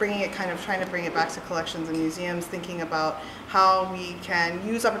ways, trying to bring it back to collections and museums, thinking about how we can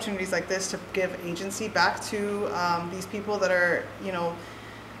use opportunities like this to give agency back to these people that are,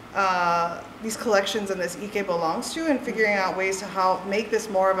 these collections and this ʻIke belongs to, and figuring out ways to make this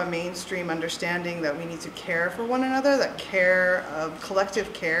more of a mainstream understanding that we need to care for one another, that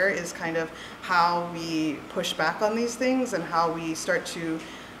collective care is kind of how we push back on these things and how we start to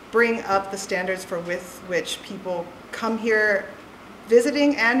bring up the standards with which people come here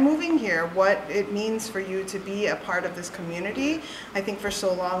visiting and moving here, what it means for you to be a part of this community. I think for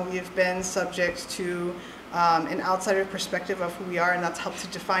so long we've been subject to an outsider perspective of who we are, and that's helped to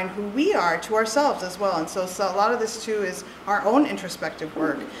define who we are to ourselves as well. And so a lot of this too is our own introspective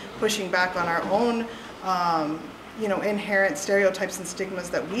work, pushing back on our own inherent stereotypes and stigmas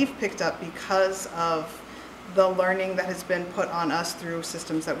that we've picked up because of the learning that has been put on us through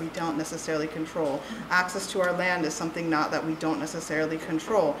systems that we don't necessarily control. Access to our land is something that we don't necessarily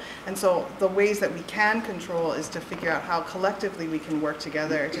control. And so the ways that we can control is to figure out how collectively we can work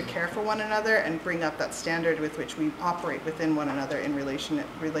together to care for one another and bring up that standard with which we operate within one another in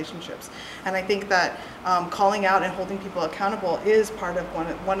relationships. And I think that calling out and holding people accountable is part of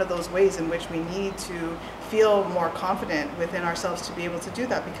one of those ways in which we need to feel more confident within ourselves to be able to do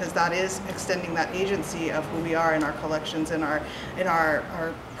that, because that is extending that agency of who we are in our collections and in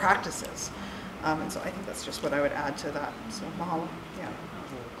our practices. And so I think that's just what I would add to that. So mahalo.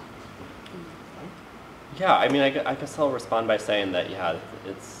 Yeah, I mean, I guess I'll respond by saying that,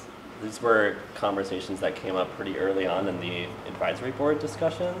 these were conversations that came up pretty early on in the advisory board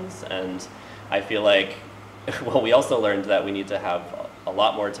discussions, and I feel like, we also learned that we need to have a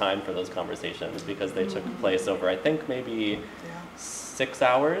lot more time for those conversations, because they took place over, I think, maybe 6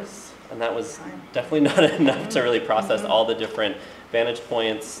 hours, and that was definitely not enough to really process all the different vantage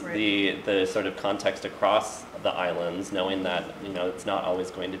points, the sort of context across the islands, knowing that it's not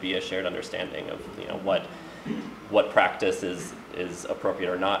always going to be a shared understanding of what practice is appropriate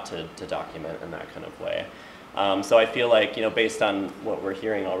or not to document in that kind of way. So I feel like based on what we're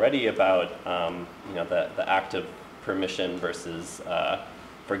hearing already about the act of permission versus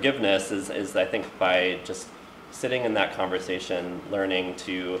forgiveness is I think by just sitting in that conversation, learning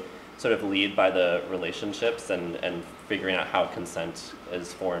to sort of lead by the relationships and figuring out how consent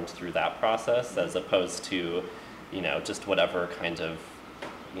is formed through that process, as opposed to just whatever kind of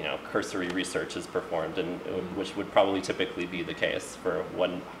cursory research is performed, and which would probably typically be the case for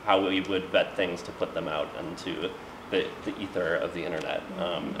how we would vet things to put them out into the ether of the internet.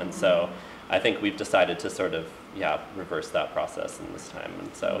 And so I think we've decided to sort of, reverse that process in this time.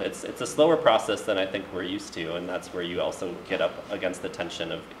 And so it's a slower process than I think we're used to, and that's where you also get up against the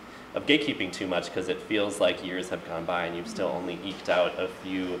tension of gatekeeping too much, because it feels like years have gone by and you've still only eked out a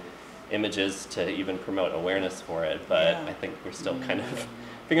few images to even promote awareness for it. But I think we're still kind of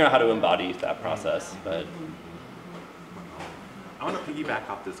figuring out how to embody that process. But I want to piggyback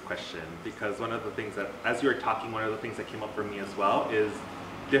off this question, because one of the things that, as you were talking, one of the things that came up for me as well is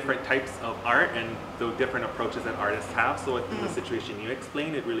different types of art and the different approaches that artists have. So within the situation you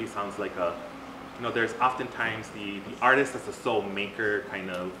explained, it really sounds like there's oftentimes the artist as a sole maker kind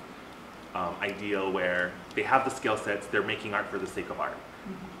of ideal, where they have the skill sets, they're making art for the sake of art.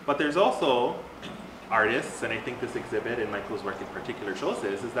 But there's also artists, and I think this exhibit and Michael's work in particular shows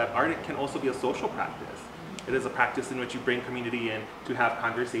this, is that art can also be a social practice. It is a practice in which you bring community in to have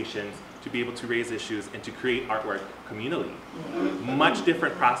conversations, to be able to raise issues, and to create artwork communally. Much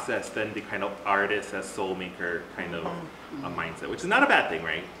different process than the kind of artist as soul maker kind of a mindset, which is not a bad thing,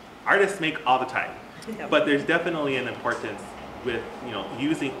 right? Artists make all the time, but there's definitely an importance with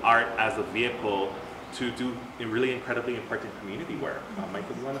using art as a vehicle to do really incredibly important community work.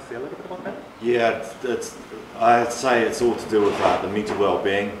 Michael, do you want to say a little bit about that? Yeah, I'd say it's all to do with the mental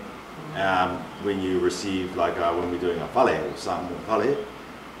well-being. When you receive, like when we're doing a whale or some whale,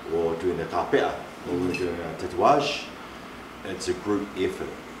 or doing the tapea, or we're doing a tatouage, it's a group effort.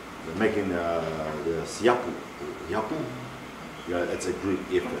 We're making the siapu, it's a group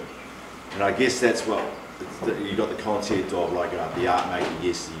effort. And I guess that's what, you got the concept of like the art maker,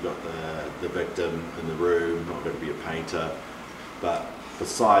 yes, you got the victim in the room, not going to be a painter, but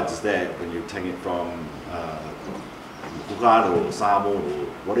besides that, when you're taking it from Kukara or Samoan or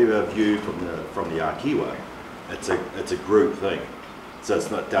whatever view from the Akiwa, it's a group thing. So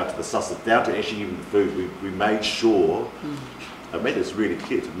it's not down to the sustenance, down to actually even the food. We made sure, I made this really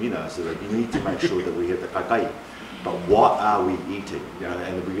clear to Mina, so that we need to make sure that we have the Paikai. But what are we eating?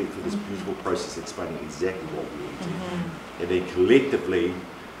 And we get through this beautiful process explaining exactly what we're eating. And then collectively,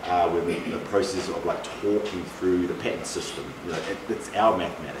 we're in the process of like talking through the pattern system. It's our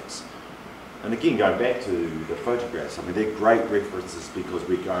mathematics. And again, going back to the photographs, I mean, they're great references because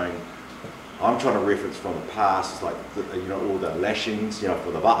I'm trying to reference from the past, like all the lashings,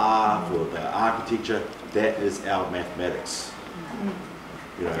 for the va'a, for the architecture. That is our mathematics.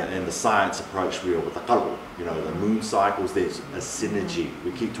 And the science approach with the kalo, the moon cycles. There's a synergy.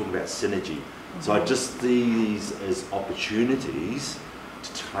 We keep talking about synergy. So I just see these as opportunities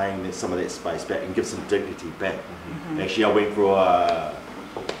to claim some of that space back and give some dignity back. Actually, I went for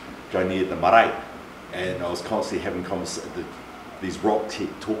go near the marae, and I was constantly having conversations. These rock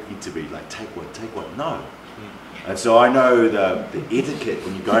talking to me like, take one, no. And so I know the etiquette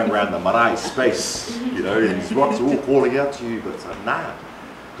when you're going around the marae space, and these rocks are all calling out to you, but it's like, nah,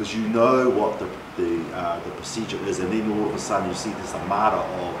 because you know what the procedure is, and then all of a sudden you see this armada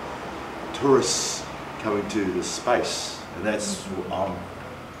of tourists coming to this space, and that's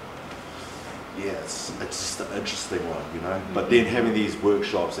it's just an interesting one, But then having these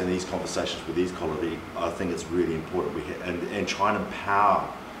workshops and these conversations with these colleagues, I think it's really important. And try and empower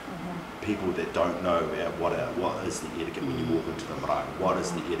people that don't know about what is the etiquette when you walk into the marae, what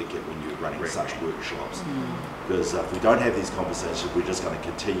is the etiquette when you're running such workshops. Because if we don't have these conversations, we're just going to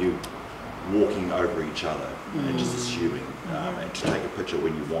continue walking over each other and just assuming, and to take a picture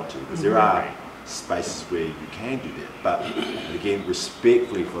when you want to. Because there are spaces where you can do that, but again,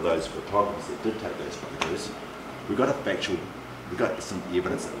 respectfully for those photographers that did take those photos, we've got some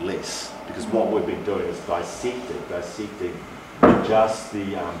evidence at least, because what we've been doing is dissecting just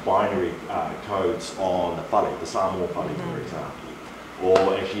the binary codes on the whale, the Samoan whale, for example,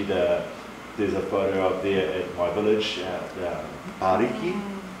 or actually there's a photo up there at my village at Pariki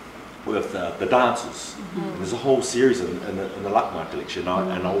with the dancers. There's a whole series in the Lakma collection,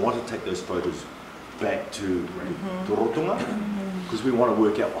 and I want to take those photos back to Rotunga, because we want to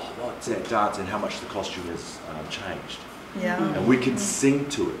work out what's that dance and how much the costume has changed. And we can sing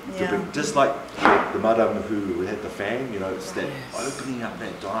to it, just like the madam who had the fan, it's that opening up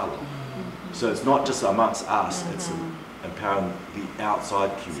that dialogue. So it's not just amongst us, it's empowering the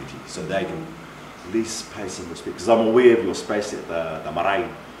outside community so they can at least pay some respect. Because I'm aware of your space at the marae,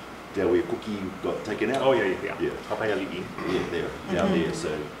 there where Cookie got taken out. Oh yeah. Papaya Li'i. Yeah, there, down there. So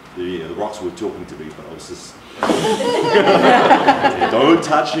the rocks were talking to me, but I was just don't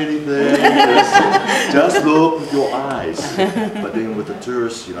touch anything. Just look with your eyes. But then with the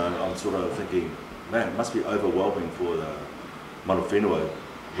tourists, I'm sort of thinking, man, it must be overwhelming for the mana whenua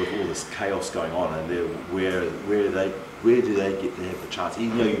with all this chaos going on, and where do they get to have the chance?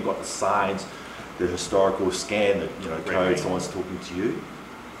 Even though you've got the signs, the historical scan, the code, someone's talking to you,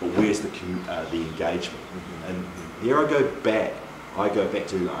 but where's the engagement? And here I go back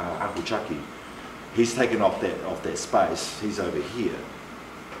to Uncle Chucky. He's taken off that space, he's over here.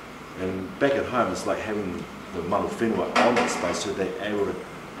 And back at home, it's like having the mana whenua on that space so they're able to,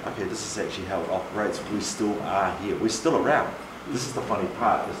 okay, this is actually how it operates. We still are here. We're still around. This is the funny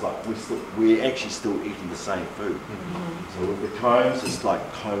part. It's like we're actually still eating the same food. So with the combs, it's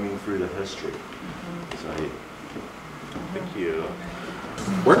like combing through the history. So yeah. Thank you.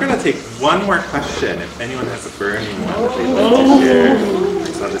 We're going to take one more question. If anyone has a burning one that they'd like to share,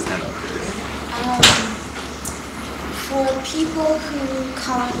 I saw this hand up first. For people who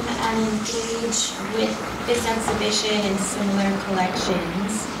come and engage with this exhibition and similar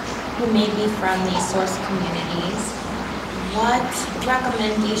collections, who may be from these source communities, what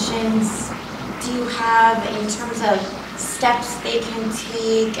recommendations do you have in terms of steps they can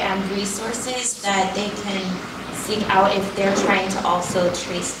take and resources that they can seek out if they're trying to also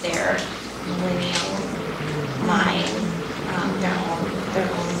trace their lineal line, their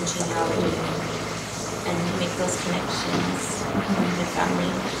own genealogy, and make those connections with the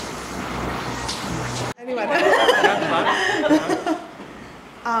family? Anyone?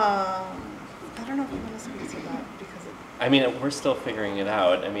 I don't know if you want to speak to that because I mean, we're still figuring it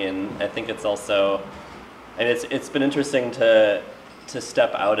out. I mean, I think it's also, and it's been interesting to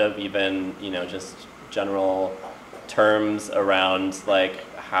step out of even, just general terms around like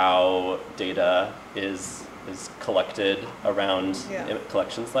how data is collected around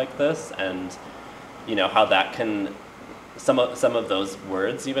collections like this, and how that can, some of those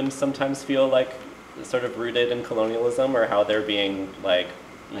words even sometimes feel like sort of rooted in colonialism, or how they're being like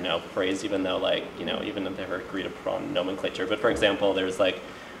phrased, even though like even if they're agreed upon nomenclature. But for example, there's like,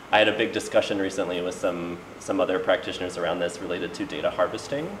 I had a big discussion recently with some other practitioners around this related to data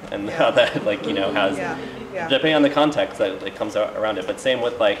harvesting and how that like has depending on the context that it comes around it. But same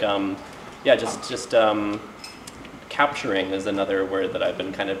with like just capturing is another word that I've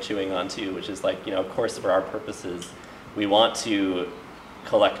been kind of chewing on too, which is like of course for our purposes we want to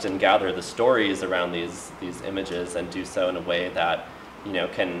collect and gather the stories around these images and do so in a way that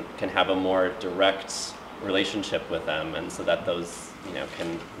can have a more direct relationship with them, and so that those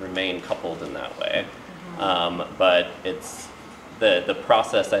can remain coupled in that way. But it's the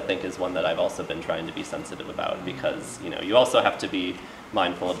process, I think, is one that I've also been trying to be sensitive about, because you also have to be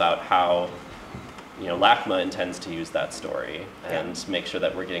mindful about how LACMA intends to use that story, and make sure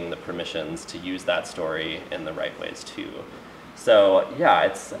that we're getting the permissions to use that story in the right ways too. So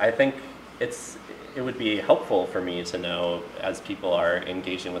yeah, I think it would be helpful for me to know, as people are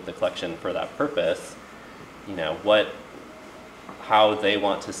engaging with the collection for that purpose, how they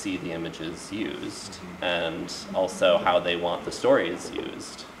want to see the images used, and also how they want the stories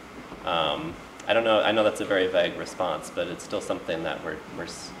used. I don't know, I know that's a very vague response, but it's still something that we're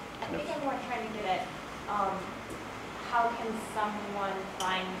kind of... I think I'm more trying to get at how can someone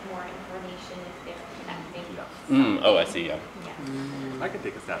find more information if they're connecting? Oh, I see, yeah. I can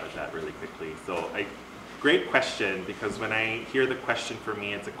take a stab at that really quickly. So, great question, because when I hear the question, for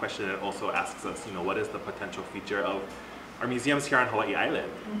me, it's a question that also asks us, what is the potential feature of our museums here on Hawaii Island?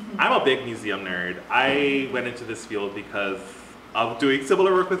 I'm a big museum nerd. I went into this field because of doing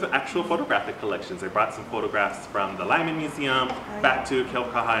similar work with actual photographic collections. I brought some photographs from the Lyman Museum back to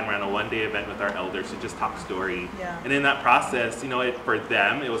Keaukaha and ran a one-day event with our elders to just talk story. And in that process, for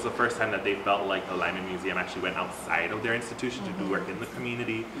them, it was the first time that they felt like the Lyman Museum actually went outside of their institution to do work in the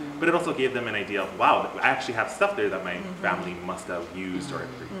community. But it also gave them an idea of, wow, I actually have stuff there that my family must have used or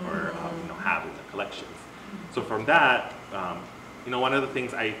have in the collections. So from that, one of the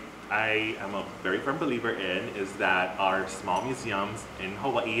things I am a very firm believer in is that our small museums in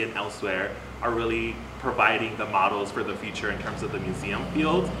Hawaii and elsewhere are really providing the models for the future in terms of the museum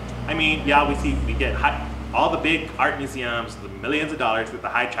field. I mean, we get all the big art museums, the millions of dollars with the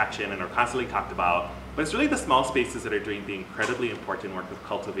high traction and are constantly talked about, but it's really the small spaces that are doing the incredibly important work of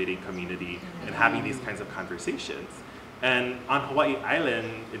cultivating community and having these kinds of conversations. And on Hawaii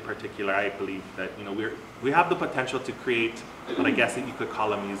Island in particular, I believe that we have the potential to create what I guess that you could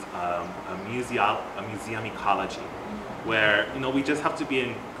call a museum ecology, where we just have to be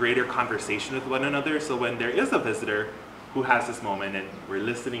in greater conversation with one another. So when there is a visitor who has this moment and we're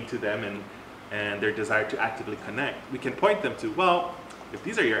listening to them and their desire to actively connect, we can point them to, well, if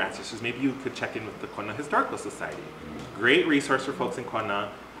these are your ancestors, maybe you could check in with the Kona Historical Society. Great resource for folks in Kona.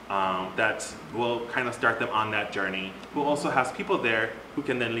 That will kind of start them on that journey, who also has people there who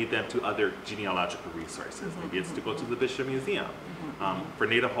can then lead them to other genealogical resources. Maybe it's to go to the Bishop Museum. For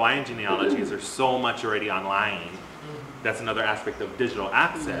Native Hawaiian genealogies, there's so much already online. That's another aspect of digital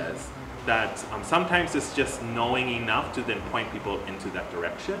access. that sometimes it's just knowing enough to then point people into that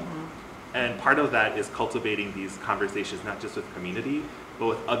direction. And part of that is cultivating these conversations, not just with community, but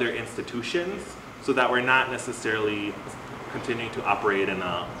with other institutions, so that we're not necessarily continuing to operate in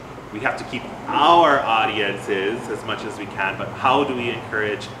a, we have to keep our audiences as much as we can, but how do we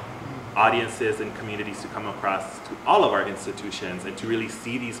encourage audiences and communities to come across to all of our institutions and to really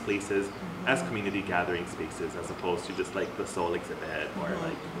see these places as community gathering spaces, as opposed to just like the Soul exhibit or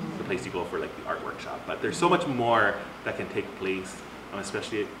like the place you go for like the art workshop. But there's so much more that can take place,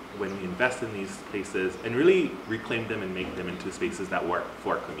 especially when we invest in these places and really reclaim them and make them into spaces that work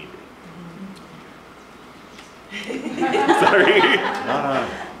for community. Sorry.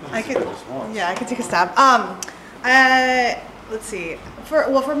 I could take a stab. Let's see.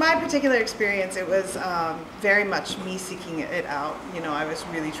 For my particular experience, it was very much me seeking it out. You know, I was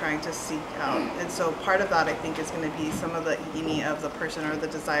really trying to seek out, and so part of that I think is going to be some of the ʻIni of the person or the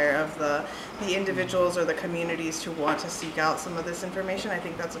desire of the individuals or the communities to want to seek out some of this information. I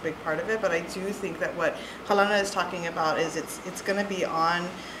think that's a big part of it. But I do think that what Halena is talking about is it's going to be on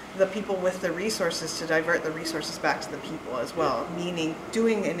the people with the resources to divert the resources back to the people as well, meaning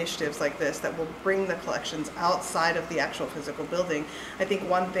doing initiatives like this that will bring the collections outside of the actual physical building. I think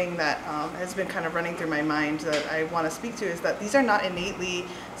one thing that has been kind of running through my mind that I want to speak to is that these are not innately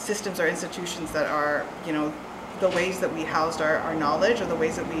systems or institutions that are, you know, the ways that we housed our knowledge or the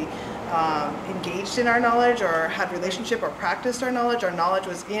ways that we engaged in our knowledge or had relationship or practiced our knowledge. Our knowledge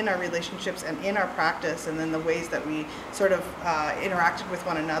was in our relationships and in our practice, and then the ways that we sort of interacted with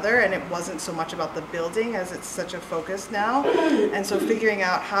one another, and it wasn't so much about the building as it's such a focus now. And so figuring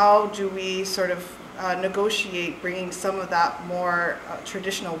out how do we sort of negotiate bringing some of that more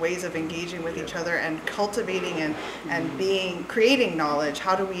traditional ways of engaging with each other and cultivating and creating knowledge.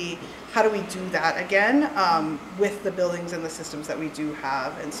 How do we do that again with the buildings and the systems that we do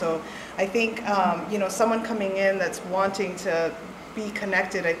have? And so I think you know, someone coming in that's wanting to be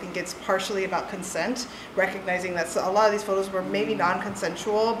connected, I think it's partially about consent, recognizing that a lot of these photos were maybe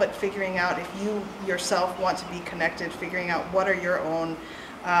non-consensual, but figuring out if you yourself want to be connected, figuring out what are your own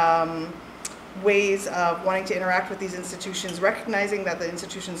ways of wanting to interact with these institutions, recognizing that the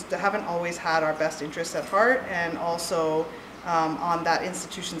institutions haven't always had our best interests at heart, and also on that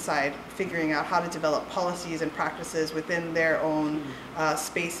institution side, figuring out how to develop policies and practices within their own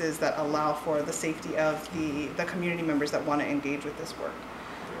spaces that allow for the safety of the community members that want to engage with this work.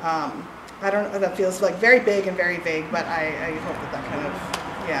 I don't know, that feels like very big and very vague, but I hope that kind of,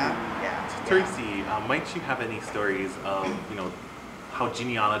 yeah. Tracy, might you have any stories of, you know, how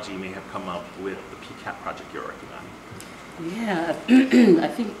genealogy may have come up with the PCAP project you're working on? Yeah, I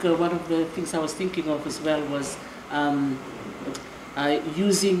think one of the things I was thinking of as well was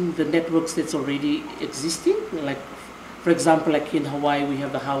using the networks that's already existing. Like, for example, like in Hawaii, we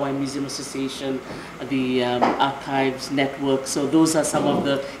have the Hawaii Museum Association, the archives network. So those are some of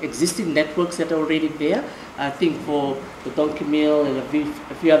the existing networks that are already there. I think for the Donkey Mill and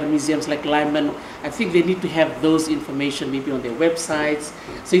a few other museums like Lyman, I think they need to have those information maybe on their websites,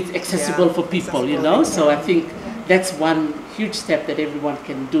 so it's accessible for people, you know. So I think that's one huge step that everyone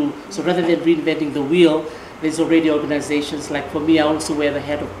can do. So rather than reinventing the wheel, there's already organizations, like for me, I also wear the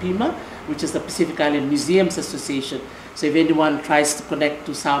hat of PIMA, which is the Pacific Island Museums Association. So if anyone tries to connect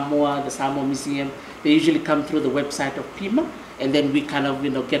to Samoa, the Samoa Museum, they usually come through the website of PIMA, and then we kind of,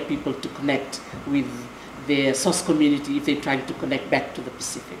 you know, get people to connect with their source community if they're trying to connect back to the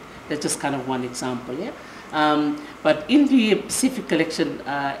Pacific. That's just kind of one example, yeah. But in the Pacific Collection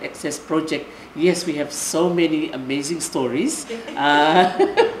Access Project, yes, we have so many amazing stories.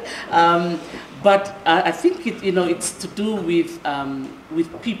 But I think it's to do with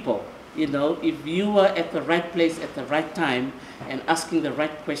people. You know, if you are at the right place at the right time and asking the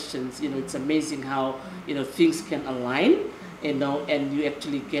right questions, you know, it's amazing how, you know, things can align, you know, and you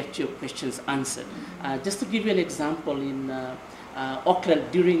actually get your questions answered. Just to give you an example, in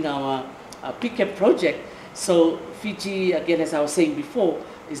Auckland during our PCAP project, so Fiji, again, as I was saying before,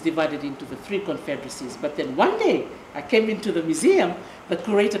 is divided into the 3 confederacies. But then one day, I came into the museum, the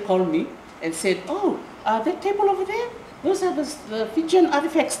curator called me and said, "Oh, that table over there, those are the Fijian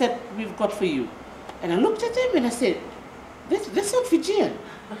artifacts that we've got for you." And I looked at them and I said, that's not Fijian.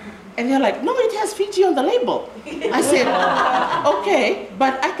 And they're like, "No, it has Fiji on the label." I said, "Okay,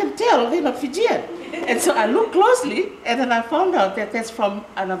 but I can tell they're not Fijian." And so I looked closely, and then I found out that that's from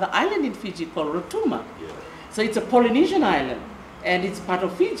another island in Fiji called Rotuma. So it's a Polynesian island, and it's part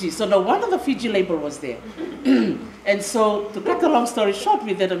of Fiji. So no wonder the Fiji label was there. And so, to cut a long story short,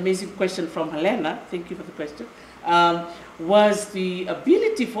 with that amazing question from Halena, thank you for the question, was the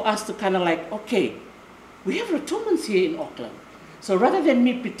ability for us to kind of like, okay, we have Rotumans here in Auckland. So rather than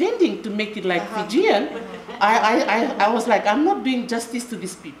me pretending to make it like Fijian, I was like, I'm not doing justice to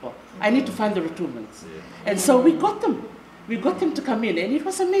these people. I need to find the Rotumans. And so we got them. We got them to come in, and it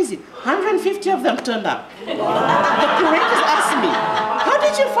was amazing. 150 of them turned up. The curators asked me, how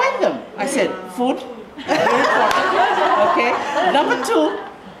did you find them? I said, food. Very important. Okay. Number 2,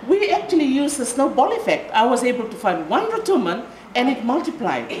 we actually used the snowball effect. I was able to find one Rotuman, and it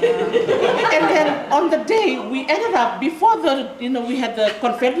multiplied. And then on the day, we ended up, before the, we had the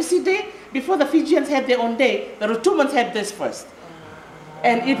Confederacy Day, before the Fijians had their own day, the Rotumans had this first.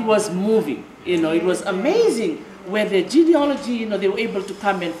 And it was moving, it was amazing where their genealogy, they were able to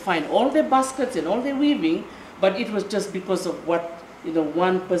come and find all their baskets and all their weaving, but it was just because of what,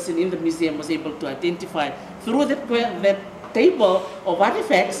 one person in the museum was able to identify through that table of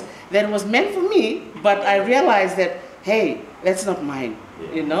artifacts that was meant for me, but I realized that, hey, that's not mine,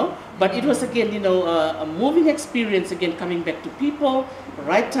 But it was, again, a moving experience, again, coming back to people,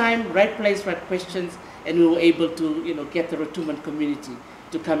 right time, right place, right questions, and we were able to, get the Rotuman community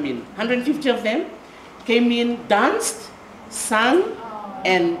to come in. 150 of them came in, danced, sang,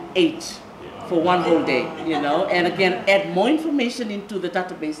 and ate for one whole day, and again, add more information into the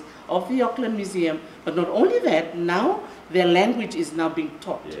database of the Auckland Museum. But not only that, now their language is now being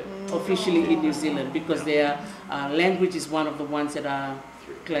taught officially in New Zealand, because their language is one of the ones that are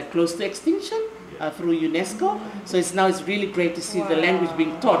close to extinction through UNESCO. So it's really great to see the language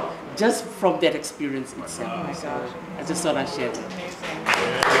being taught just from that experience itself. So I just thought I'd share that.